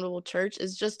and abominable church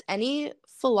is just any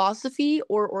philosophy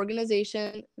or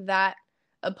organization that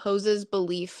opposes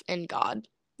belief in God.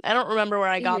 I don't remember where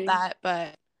I got that,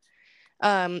 but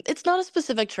it's not a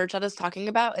specific church that is talking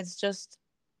about. It's just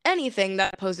anything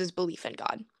that opposes belief in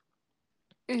God.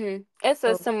 It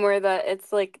says somewhere that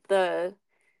it's like the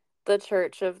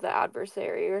church of the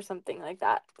adversary or something like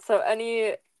that. So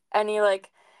any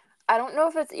like I don't know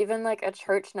if it's even like a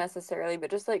church necessarily, but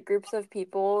just like groups of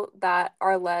people that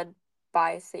are led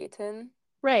by Satan.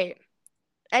 Right.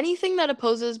 Anything that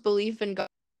opposes belief in God,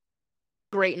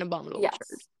 great and abominable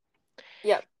church.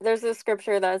 Yep. There's a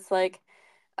scripture that's like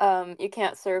you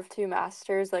can't serve two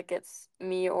masters, like it's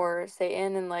me or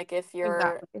Satan, and like if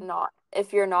you're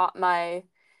not my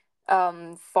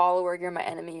follower, you're my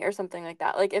enemy or something like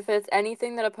that. Like if it's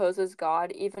anything that opposes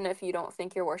God, even if you don't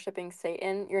think you're worshiping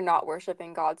Satan, you're not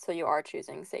worshiping God, so you are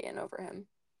choosing Satan over him.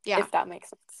 Yeah. If that makes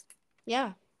sense.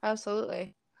 Yeah,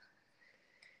 absolutely.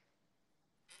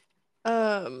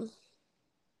 Chapter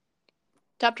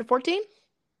 14?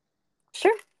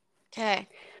 Sure. Okay.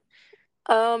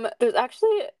 There's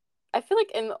actually I feel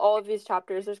like in all of these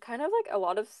chapters there's kind of like a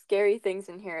lot of scary things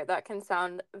in here that can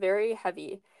sound very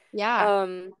heavy. Yeah.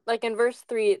 Like in verse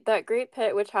 3, that great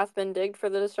pit which hath been digged for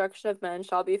the destruction of men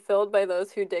shall be filled by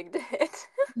those who digged it.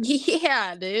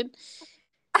 Yeah, dude.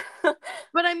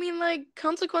 But I mean, like,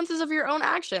 consequences of your own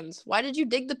actions. Why did you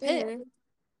dig the pit?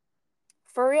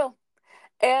 For real.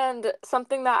 And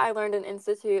something that I learned in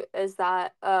Institute is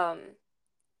that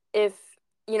if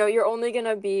you're only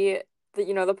gonna be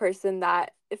the person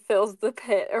that fills the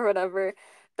pit or whatever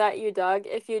that you dug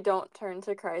if you don't turn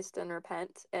to Christ and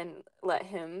repent and let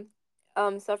him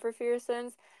suffer for your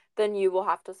sins, then you will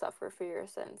have to suffer for your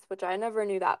sins, which I never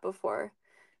knew that before.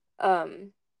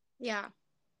 Yeah.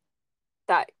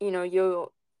 That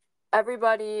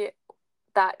everybody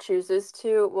that chooses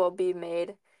to will be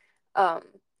made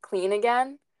clean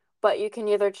again, but you can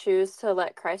either choose to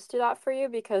let Christ do that for you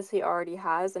because he already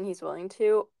has and he's willing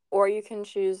to, or you can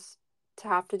choose to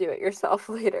have to do it yourself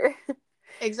later.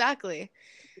 Exactly.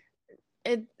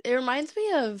 It reminds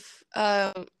me of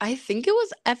I think it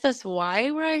was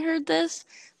FSY where I heard this,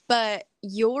 but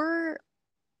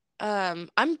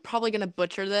I'm probably gonna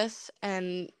butcher this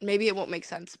and maybe it won't make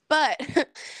sense, but It's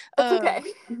okay.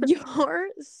 your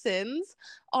sins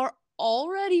are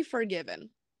already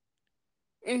forgiven.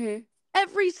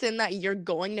 Every sin that you're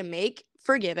going to make,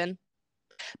 forgiven.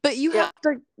 But you have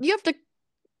to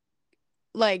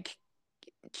like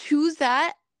choose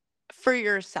that for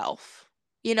yourself.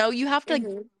 You have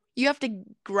to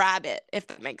grab it, if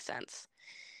that makes sense.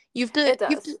 It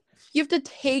does. You have to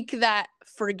take that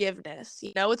forgiveness.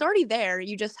 It's already there.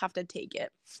 You just have to take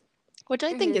it, which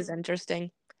I think is interesting.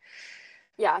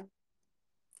 Yeah.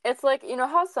 It's like,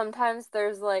 how sometimes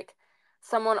there's like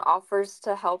someone offers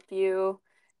to help you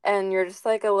and you're just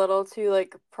like a little too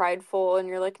like prideful and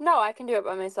you're like, "No, I can do it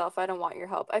by myself. I don't want your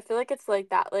help." I feel like it's like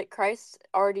that. Like Christ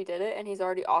already did it and he's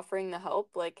already offering the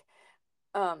help. Like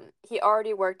he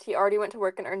already worked, he already went to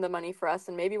work and earned the money for us,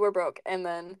 and maybe we're broke, and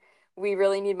then we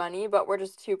really need money, but we're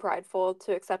just too prideful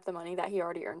to accept the money that he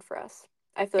already earned for us.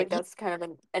 I feel like that's kind of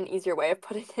an easier way of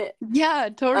putting it. Yeah,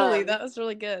 totally. That was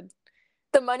really good.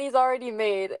 The money's already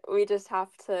made. We just have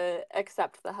to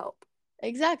accept the help.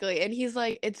 Exactly. And he's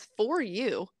like, it's for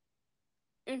you.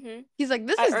 Mm-hmm. He's like,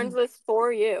 I earned this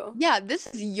for you. Yeah, this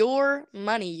is your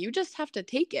money. You just have to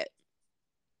take it.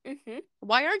 Mm-hmm.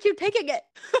 Why aren't you taking it?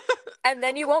 And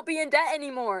then you won't be in debt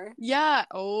anymore. Yeah.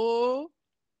 Oh.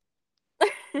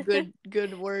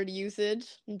 Good word usage.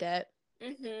 Debt.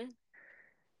 Mm-hmm.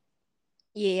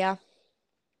 Yeah.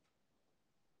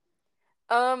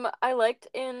 I liked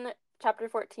in chapter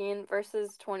 14,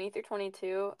 verses 20 through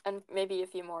 22, and maybe a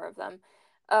few more of them.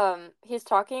 He's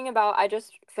talking about, I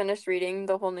just finished reading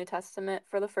the whole New Testament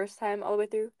for the first time all the way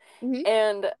through. Mhm.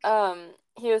 And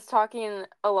he was talking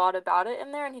a lot about it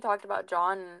in there, and he talked about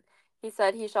John, and he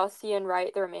said he shall see and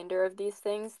write the remainder of these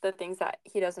things, the things that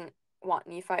he doesn't want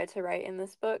Nephi to write in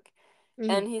this book. Mhm.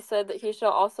 And he said that he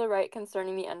shall also write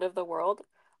concerning the end of the world,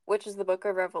 which is the book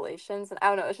of Revelations. And I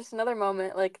don't know, it's just another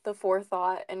moment, like the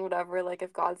forethought and whatever, like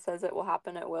if God says it will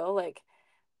happen, it will. Like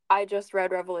I just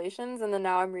read Revelations, and then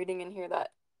now I'm reading in here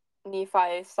that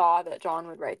Nephi saw that John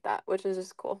would write that, which is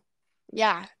just cool.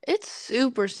 Yeah, it's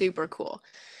super, super cool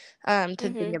to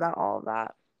think Mm-hmm. about all of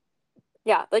that.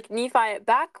 Yeah, like Nephi,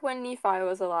 back when Nephi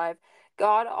was alive,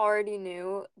 God already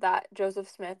knew that Joseph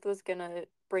Smith was gonna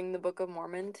bring the Book of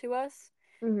Mormon to us,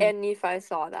 Mhm. and Nephi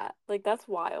saw that. Like that's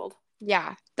wild.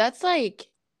 Yeah, that's like,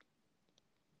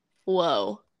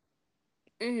 whoa.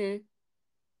 Mm-hmm.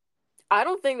 I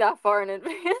don't think that far in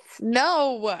advance.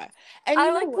 No. And I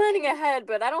you know like what? planning ahead,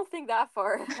 but I don't think that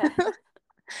far ahead.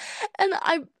 And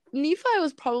Nephi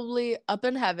was probably up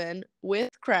in heaven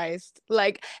with Christ,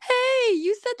 like, hey,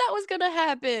 you said that was gonna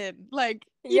happen. Like,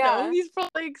 Yeah. he's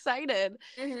probably excited.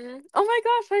 Mm-hmm. Oh my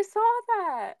gosh, I saw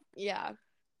that. Yeah.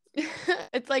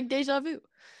 It's like deja vu.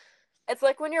 It's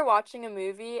like when you're watching a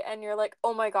movie and you're like,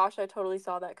 oh my gosh, I totally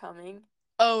saw that coming.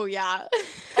 Oh, yeah.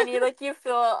 And you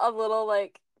feel a little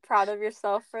like proud of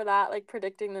yourself for that, like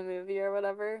predicting the movie or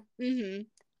whatever. Mm-hmm.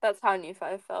 That's how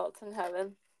Nephi felt in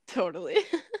heaven. Totally.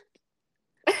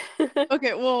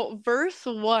 Okay, well, verse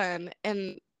 1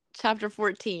 in chapter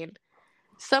 14,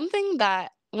 something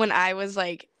that when I was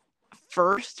like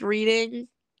first reading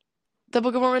the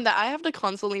Book of Mormon that I have to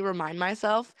constantly remind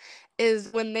myself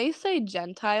is when they say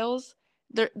Gentiles,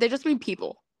 they just mean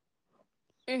people.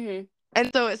 Mm-hmm.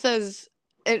 And so it says,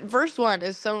 verse 1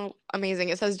 is so amazing.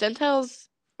 It says Gentiles.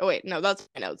 Oh wait, no, that's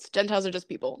my notes. Gentiles are just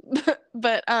people.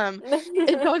 But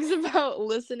it talks about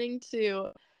listening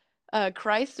to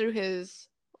Christ through his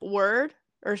word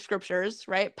or scriptures,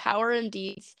 right? Power and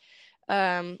deeds,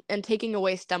 and taking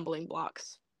away stumbling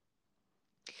blocks.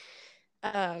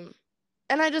 And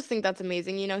I just think that's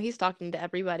amazing. He's talking to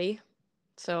everybody.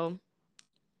 So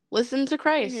listen to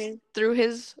Christ Mm-hmm. through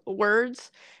his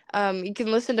words. You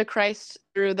can listen to Christ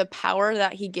through the power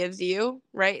that he gives you,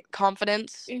 right?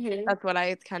 Confidence. Mm-hmm. That's what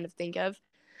I kind of think of.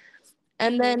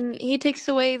 And Mm-hmm. then he takes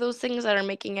away those things that are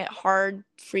making it hard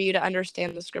for you to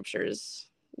understand the scriptures,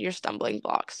 your stumbling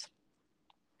blocks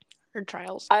or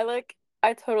trials.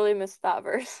 I totally missed that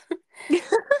verse.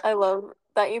 I love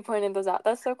that you pointed those out.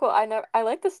 That's so cool. I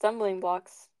like the stumbling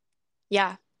blocks.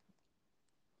 Yeah.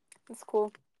 It's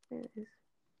cool.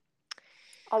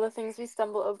 All the things we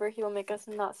stumble over, he will make us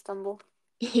not stumble.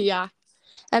 Yeah.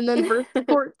 And then verse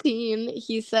 14,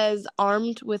 he says,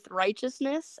 armed with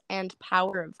righteousness and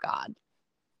power of God.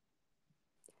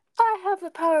 I have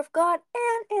the power of God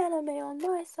and anime on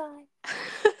my side.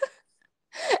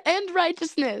 And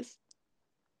righteousness.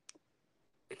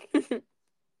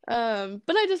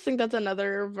 But I just think that's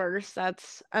another verse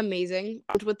that's amazing.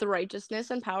 Armed with the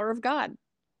righteousness and power of God.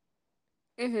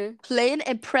 Mm-hmm. Plain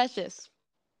and precious.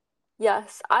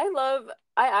 Yes, I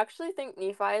actually think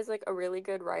Nephi is like a really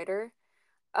good writer.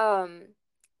 Um,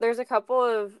 there's a couple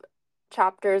of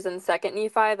chapters in Second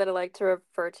Nephi that I like to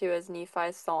refer to as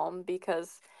Nephi's Psalm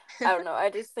because I don't know, I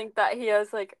just think that he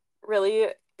has like really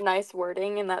nice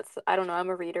wording, and that's, I don't know, I'm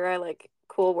a reader, I like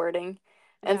cool wording.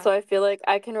 And Yeah. so I feel like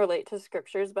I can relate to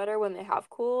scriptures better when they have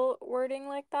cool wording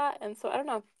like that. And so I don't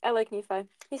know, I like Nephi.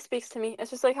 He speaks to me. It's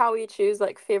just like how we choose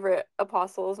like favorite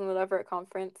apostles and whatever at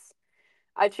conference.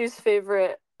 I choose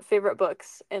favorite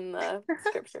books in the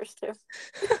scriptures too.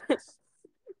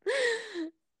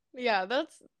 Yeah,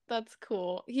 that's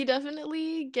cool. He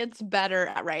definitely gets better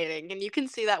at writing, and you can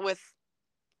see that with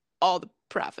all the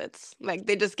prophets. Like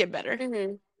they just get better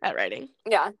Mm-hmm. at writing.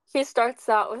 Yeah, he starts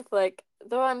out with like,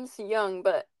 though I'm so young,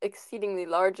 but exceedingly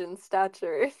large in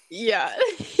stature. Yeah.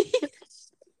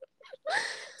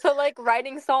 So like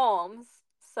writing psalms.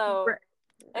 So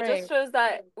it just Right. shows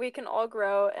that we can all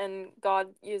grow and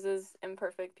God uses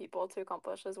imperfect people to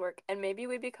accomplish his work. And maybe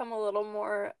we become a little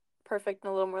more perfect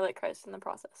and a little more like Christ in the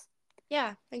process.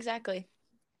 Yeah, exactly.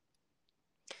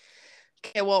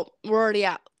 Okay, well, we're already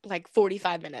at like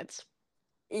 45 minutes.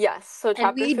 Yes, so And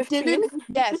chapter 15.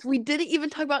 we didn't even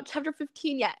talk about chapter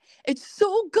 15 yet. It's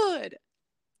so good.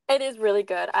 It is really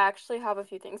good. I actually have a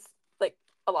few things, like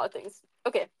a lot of things.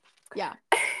 Okay. Yeah.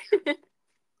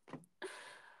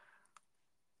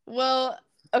 Well,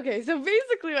 okay, so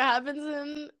basically what happens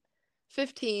in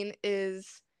 15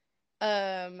 is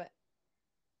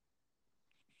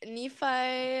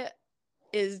Nephi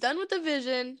is done with the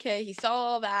vision. Okay, he saw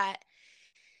all that.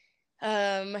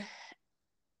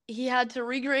 He had to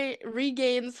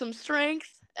regain some strength,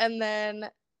 and then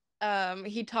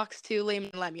he talks to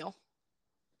Laman and Lemuel.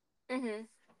 Mm-hmm.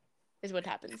 Is what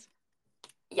happens.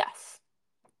 Yes.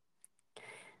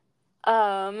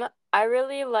 I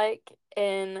really like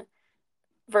in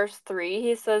verse 3,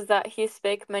 he says that he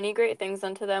spake many great things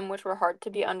unto them which were hard to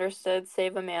be understood,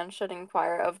 save a man should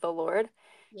inquire of the Lord.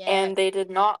 Yeah. And they did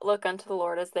not look unto the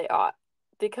Lord as they ought,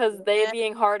 because they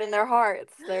being hard in their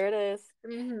hearts. There it is.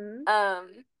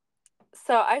 Mm-hmm.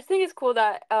 So I just think it's cool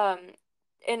that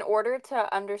in order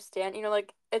to understand,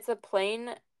 like it's a plain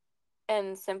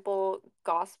and simple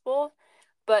gospel,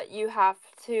 but you have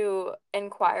to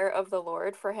inquire of the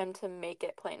Lord for him to make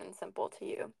it plain and simple to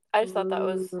you. I just thought that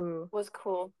was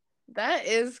cool. That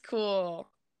is cool.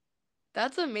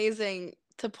 That's amazing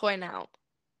to point out.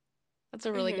 That's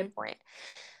a really good point.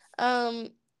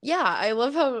 Yeah, I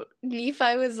love how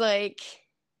Nephi was like,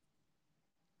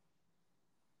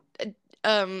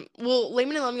 well,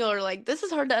 Laman and Lemuel are like, this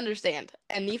is hard to understand.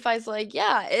 And Nephi's like,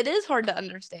 yeah, it is hard to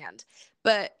understand.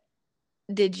 But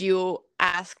did you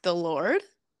ask the Lord?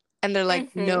 And they're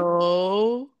like,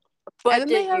 no. But And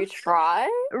then did you try?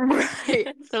 Right.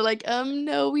 They're like,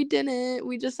 no, we didn't.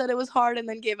 We just said it was hard and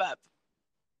then gave up.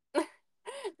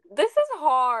 This is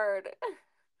hard.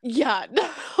 Yeah, no,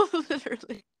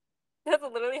 literally. That's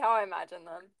literally how I imagine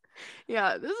them.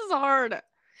 Yeah, this is hard.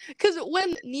 Because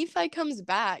when Nephi comes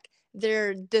back,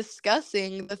 they're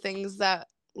discussing the things that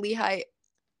Lehi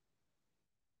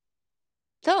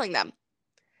telling them.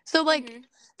 So, like,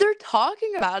 they're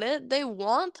talking about it. They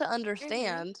want to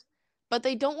understand, but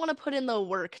they don't want to put in the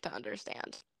work to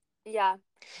understand. Yeah.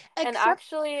 And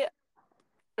actually,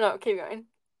 no, keep going.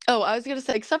 Oh, I was going to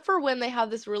say, except for when they have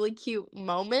this really cute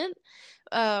moment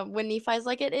when Nephi's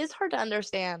like, it is hard to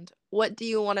understand. What do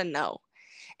you want to know?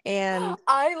 And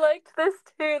I liked this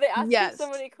too. They asked him so yes,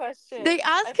 many questions. they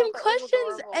ask I him thought that was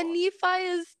questions, adorable. and Nephi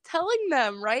is telling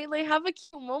them, right? They have a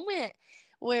cute moment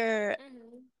where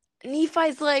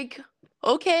Nephi's like,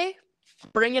 okay,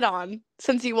 bring it on.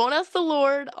 Since you won't ask the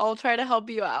Lord, I'll try to help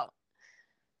you out.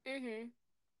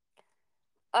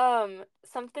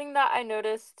 Something that I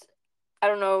noticed, I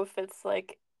don't know if it's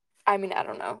like, I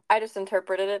don't know. I just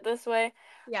interpreted it this way.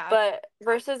 Yeah. But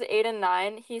verses 8 and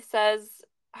 9, he says,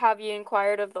 have ye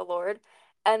inquired of the Lord?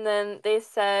 And then they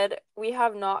said, we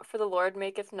have not, for the Lord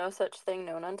maketh no such thing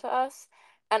known unto us.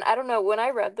 And I don't know, when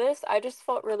I read this, I just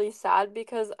felt really sad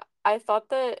because I thought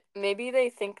that maybe they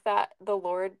think that the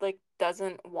Lord, like,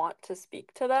 doesn't want to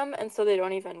speak to them, and so they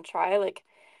don't even try. Like,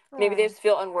 maybe they just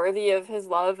feel unworthy of his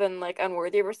love and, like,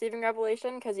 unworthy of receiving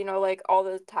revelation, because, like, all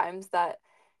the times that,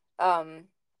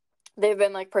 they've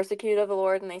been like persecuted of the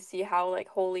Lord and they see how like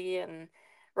holy and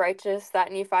righteous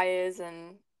that Nephi is,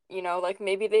 and like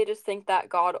maybe they just think that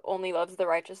God only loves the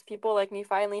righteous people like Nephi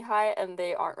and Lehi, and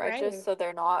they aren't righteous, so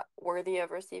they're not worthy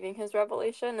of receiving his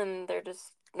revelation, and they're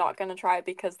just not going to try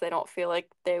because they don't feel like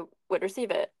they would receive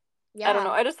it. I don't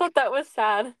know. I just thought that was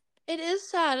sad. It is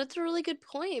sad. It's a really good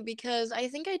point because I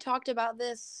think I talked about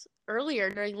this earlier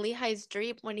during Lehi's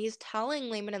dream when he's telling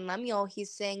Laman and Lemuel,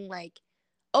 he's saying like,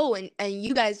 oh, and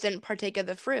you guys didn't partake of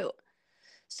the fruit.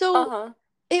 So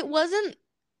it wasn't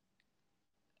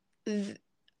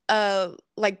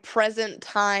like present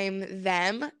time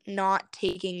them not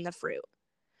taking the fruit.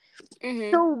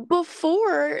 So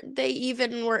before they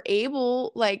even were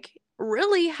able, like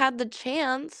really had the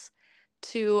chance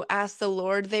to ask the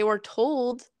Lord, they were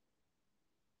told,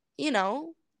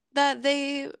 that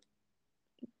they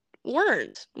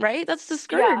weren't, right? That's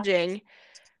discouraging. Yeah.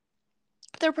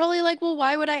 They're probably like, well,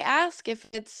 why would I ask if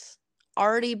it's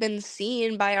already been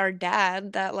seen by our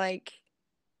dad that like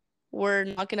we're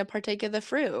not going to partake of the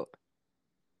fruit?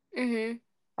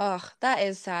 Ugh, that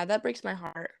is sad. That breaks my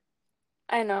heart.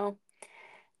 I know.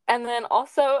 And then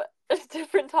also a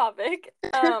different topic.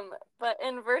 But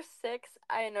in verse 6,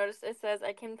 I noticed it says,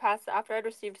 I came past after I'd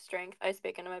received strength, I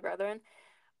spake unto my brethren.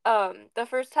 The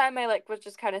first time I like was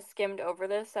just kind of skimmed over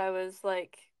this, I was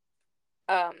like,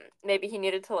 maybe he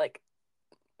needed to like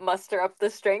muster up the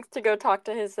strength to go talk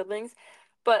to his siblings.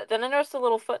 But then I noticed a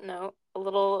little footnote, a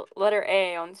little letter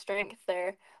A on strength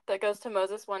there that goes to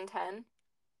Moses 110.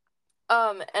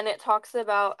 And it talks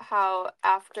about how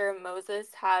after Moses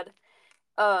had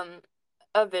um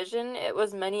a vision, it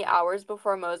was many hours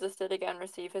before Moses did again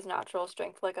receive his natural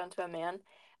strength like unto a man.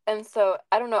 And so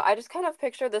I don't know, I just kind of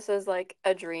picture this as like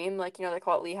a dream, like they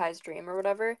call it Lehi's dream or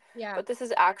whatever. Yeah. But this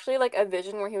is actually like a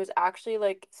vision where he was actually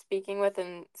like speaking with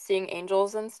and seeing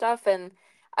angels and stuff. And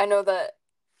I know that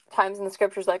times in the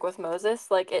scriptures, like with Moses,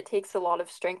 like it takes a lot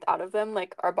of strength out of them.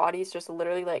 Like our bodies just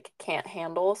literally like can't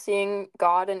handle seeing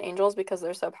God and angels because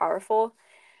they're so powerful.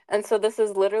 And so this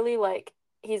is literally like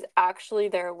he's actually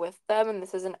there with them, and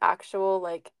this is an actual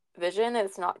like vision.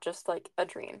 It's not just like a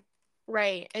dream,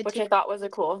 Right. which I thought was a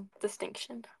cool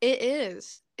distinction. It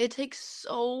is. It takes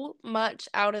so much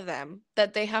out of them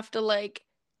that they have to like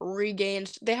regain.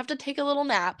 They have to take a little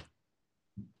nap,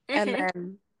 and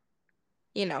then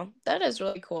that is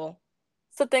really cool.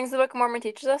 So things the Book of Mormon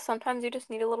teaches us, sometimes you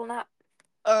just need a little nap.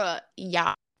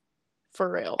 Yeah,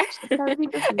 for real. Sometimes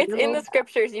you just need It's a in little the nap.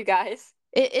 scriptures, you guys.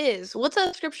 It is. What's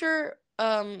that scripture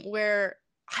where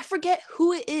I forget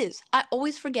who it is. I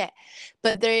always forget.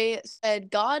 But they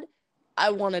said, "God, I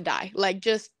want to die. Like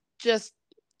just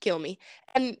kill me."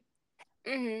 And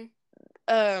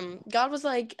God was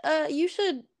like, you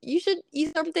should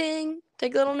eat something,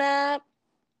 take a little nap.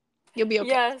 You'll be okay."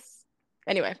 Yes.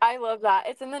 Anyway. I love that.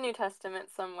 It's in the New Testament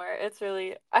somewhere. It's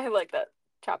really, I like that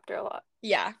chapter a lot.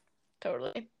 Yeah,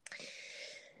 totally.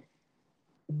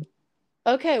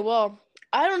 Okay, well,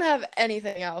 I don't have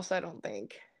anything else, I don't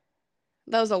think.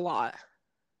 That was a lot.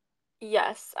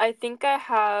 Yes, I think I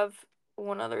have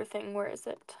one other thing. Where is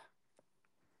it?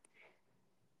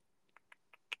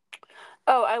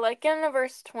 Oh, I like in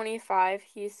verse 25,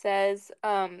 he says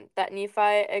that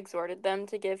Nephi exhorted them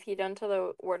to give heed unto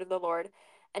the word of the Lord,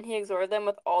 and he exhorted them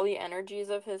with all the energies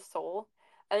of his soul.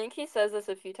 I think he says this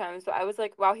a few times, but I was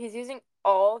like, wow, he's using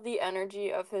all the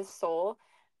energy of his soul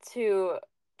to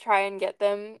try and get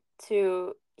them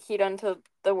to heed unto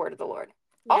the word of the Lord.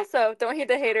 Yeah. Also, don't heed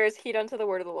the haters, heed unto the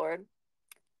word of the Lord.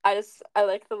 I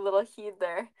like the little heed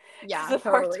there. Yeah, the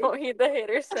part totally. don't heed the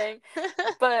haters thing.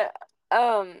 But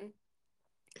I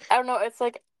don't know, it's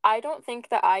like I don't think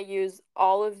that I use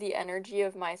all of the energy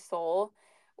of my soul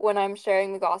when I'm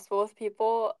sharing the gospel with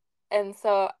people. And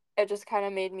so it just kind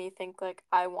of made me think like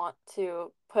I want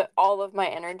to put all of my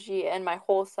energy and my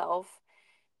whole self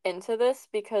into this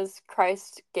because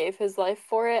Christ gave his life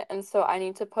for it. And so I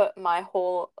need to put my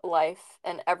whole life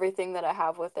and everything that I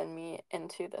have within me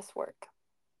into this work.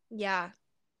 Yeah,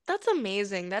 that's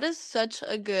amazing. That is such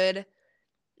a good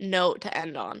note to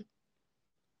end on.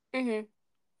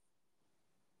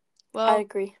 Well, I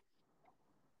agree.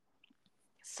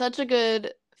 Such a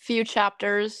good few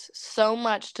chapters, so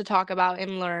much to talk about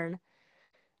and learn.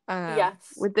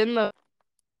 Yes.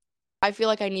 I feel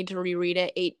like I need to reread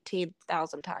it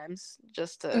 18,000 times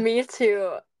just to. Me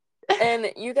too.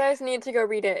 And you guys need to go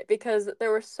read it because there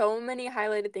were so many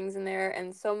highlighted things in there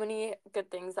and so many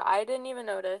good things that I didn't even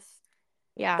notice.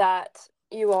 Yeah. That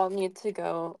you all need to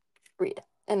go read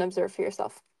and observe for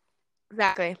yourself.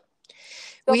 Exactly.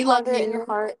 So we love ponder it in you. your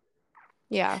heart.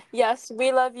 Yeah. Yes,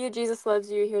 we love you. Jesus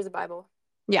loves you. Here's the Bible.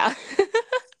 Yeah.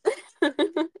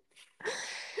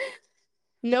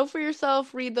 Know for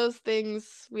yourself, read those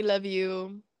things. We love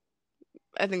you.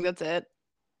 I think that's it.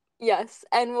 Yes,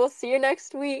 and we'll see you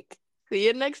next week. See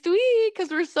you next week because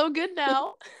we're so good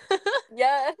now.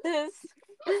 Yes.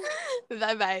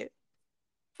 Bye-bye.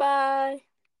 Bye.